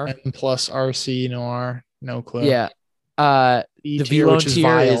 And plus RC Noir. No clue. Yeah. E the tier, V which is tier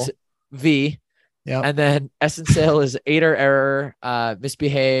vile. is V. Yeah. And then Essential is Ader Error,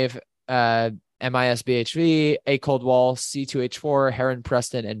 Misbehave, MISBHV, A Cold Wall, C2H4, Heron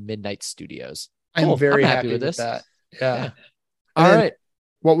Preston, and Midnight Studios. Cool. I'm very happy with this. That. Yeah. All right.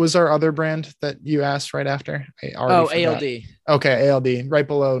 What was our other brand that you asked right after? ALD. Okay, ALD. Right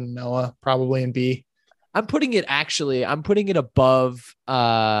below Noah, probably in B. I'm putting it above.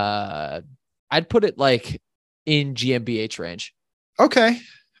 I'd put it like in GmbH range. Okay.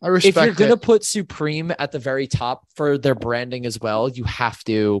 I respect it. If you're going to put Supreme at the very top for their branding as well, you have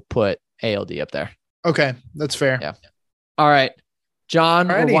to put ALD up there. Okay. That's fair. Yeah. All right. John,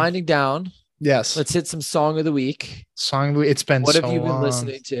 We're winding down. Yes. Let's hit some song of the week. It's been what so have you been long.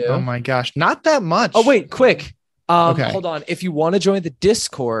 listening to? Oh my gosh. Not that much. Oh, wait, quick. Okay. Hold on. If you want to join the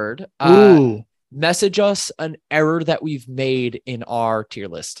Discord, message us an error that we've made in our tier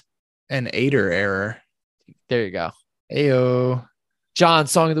list. An Ader error. There you go. Ayo. John,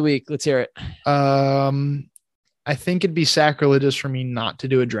 song of the week. Let's hear it. I think it'd be sacrilegious for me not to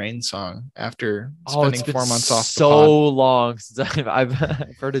do a Drain song after spending 4 months off. So long since I've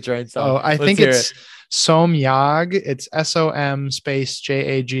heard a Drain song. I think it's Som Yag. It's SOM space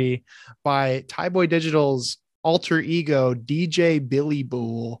JAG by Tyboy Digital's alter ego DJ Billy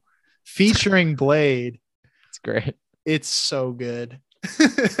Bool featuring Blade. It's great. It's so good.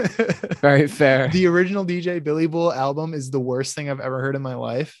 Very fair. The original DJ Billy Bool album is the worst thing I've ever heard in my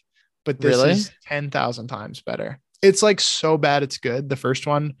life, but this is 10,000 times better. It's like so bad it's good. The first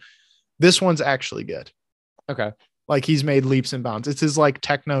one, this one's actually good. Okay. Like he's made leaps and bounds. It's his like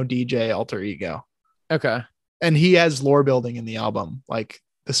techno DJ alter ego. Okay. And he has lore building in the album. Like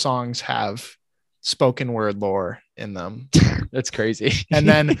the songs have spoken word lore in them. That's crazy. And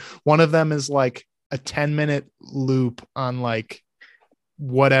then one of them is like a 10-minute loop on like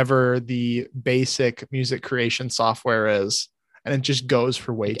whatever the basic music creation software is, and it just goes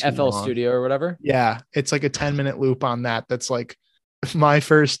for way too FL long. Studio or whatever. Yeah, it's like a 10-minute loop on that. That's like my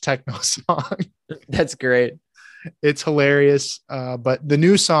first techno song. That's great. It's hilarious. But the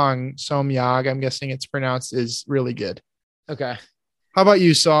new song, Som Yag, I'm guessing it's pronounced, is really good. Okay. How about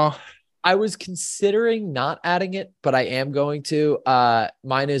you, Saul? I was considering not adding it, but I am going to.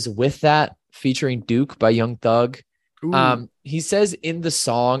 Mine is With That featuring Duke by Young Thug. He says in the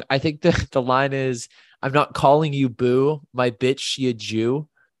song, I think the line is, "I'm not calling you boo, my bitch, she a Jew,"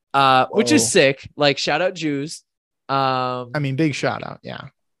 which is sick. Like, shout out Jews. I mean, big shout out. Yeah.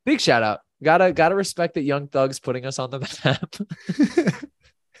 Big shout out. Gotta respect that Young Thug's putting us on the map.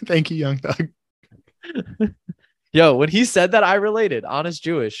 Thank you, Young Thug. Yo, when he said that, I related. Honest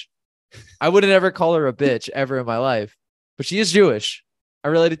Jewish. I would have never call her a bitch ever in my life, but she is Jewish. I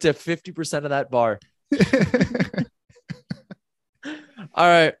related to 50% of that bar. All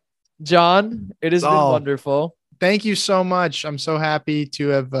right, John, it has been wonderful. Thank you so much. I'm so happy to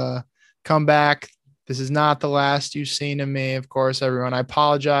have come back. This is not the last you've seen of me, of course, everyone. I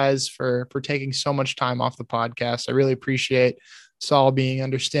apologize for taking so much time off the podcast. I really appreciate Saul being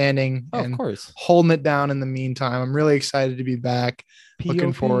understanding and of course holding it down in the meantime. I'm really excited to be back. P-O-P.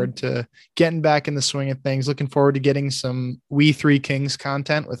 Looking forward to getting back in the swing of things. Looking forward to getting some We Three Kings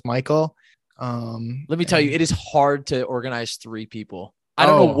content with Michael. Let me tell you, it is hard to organize 3 people. I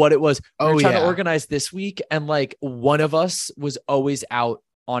don't know what it was. We were trying to organize this week, and like one of us was always out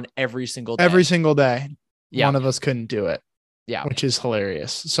on every single day. Every single day. Yeah. One of us couldn't do it. Yeah. Which is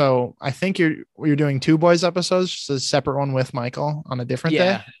hilarious. So I think you're doing 2 boys episodes, just a separate one with Michael on a different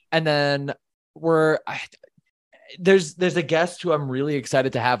day. And then there's a guest who I'm really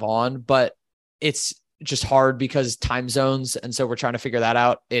excited to have on, but it's just hard because time zones. And so we're trying to figure that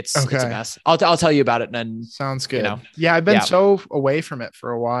out. It's a mess. I'll tell you about it. And then sounds good. Yeah. I've been so away from it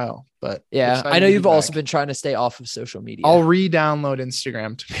for a while, but yeah, I know you've also been trying to stay off of social media. I'll re-download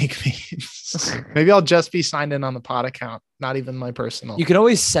Instagram to make memes. Maybe I'll just be signed in on the pod account, not even my personal. You can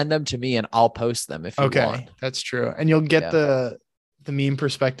always send them to me and I'll post them if you want. That's true. And you'll get the meme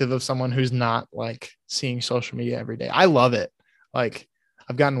perspective of someone who's not like seeing social media every day. I love it. Like,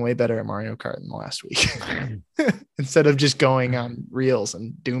 I've gotten way better at Mario Kart in the last week instead of just going on reels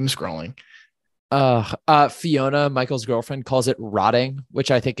and doom scrolling. Fiona, Michael's girlfriend, calls it rotting,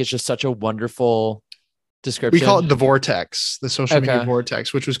 which I think is just such a wonderful description. We call it the vortex, the social media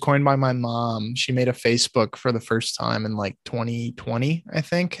vortex, which was coined by my mom. She made a Facebook for the first time in like 2020, I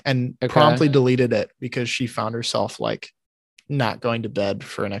think, and promptly deleted it because she found herself like not going to bed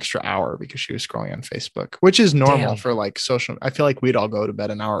for an extra hour because she was scrolling on Facebook, which is normal for like social. I feel like we'd all go to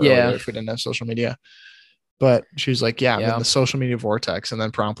bed an hour earlier if we didn't have social media. But she was like, I'm in the social media vortex, and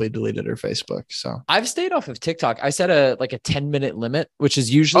then promptly deleted her Facebook. So I've stayed off of TikTok. I set a 10-minute limit, which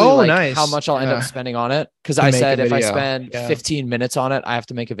is usually how much I'll end up spending on it. Because I said if I spend 15 minutes on it, I have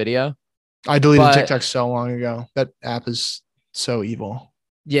to make a video. I deleted TikTok so long ago. That app is so evil.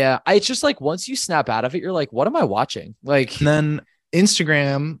 Yeah, it's just like once you snap out of it, you're like, what am I watching? Like, and then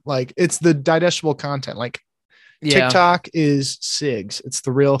Instagram, like it's the digestible content. Like TikTok is cigs. It's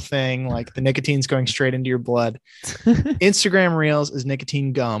the real thing. Like the nicotine's going straight into your blood. Instagram Reels is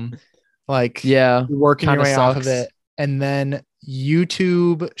nicotine gum. Like you're working your way off of it. And then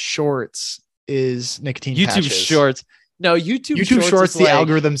YouTube Shorts is nicotine patches. Shorts. No, YouTube Shorts, the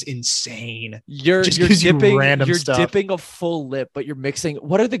algorithm's insane. You're dipping a full lip, but you're mixing.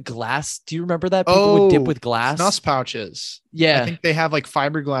 What are the glass? Do you remember that people would dip with glass? Snus pouches. Yeah. I think they have like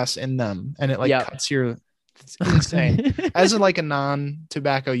fiberglass in them, and it like cuts your. It's insane. As a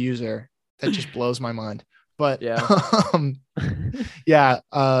non-tobacco user, that just blows my mind. But YouTube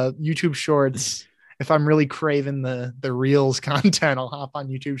Shorts. If I'm really craving the Reels content, I'll hop on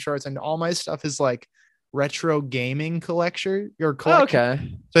YouTube Shorts, and all my stuff is like retro gaming collection. So I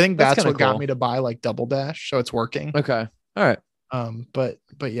think that's what got me to buy like Double Dash. So it's working. Okay. All right. But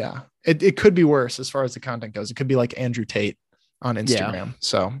yeah, it could be worse as far as the content goes. It could be like Andrew Tate on Instagram.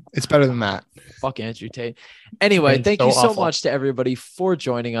 So it's better than that. Fuck Andrew Tate. Anyway, thank you so much to everybody for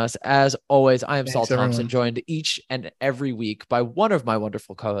joining us. As always, I am Saul Thompson, joined each and every week by one of my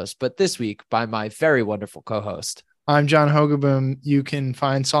wonderful co-hosts, but this week by my very wonderful co-host. I'm John Hogaboom. You can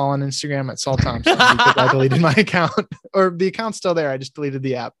find Saul on Instagram at Saul Thompson because I deleted my account, or the account's still there. I just deleted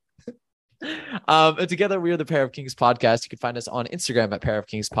the app. And together we are the Pair of Kings podcast. You can find us on Instagram at Pair of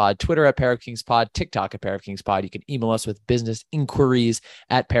Kings Pod, Twitter at Pair of Kings Pod, TikTok at Pair of Kings Pod. You can email us with business inquiries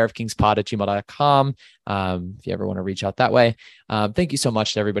at pairofkingspod@gmail.com. If you ever want to reach out that way. Thank you so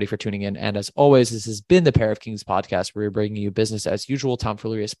much to everybody for tuning in. And as always, this has been the Pair of Kings podcast, where we're bringing you business as usual,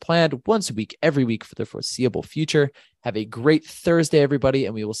 tomfoolery as planned, once a week, every week for the foreseeable future. Have a great Thursday, everybody,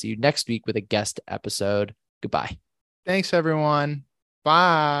 and we will see you next week with a guest episode. Goodbye. Thanks, everyone.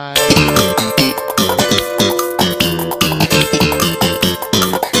 Bye.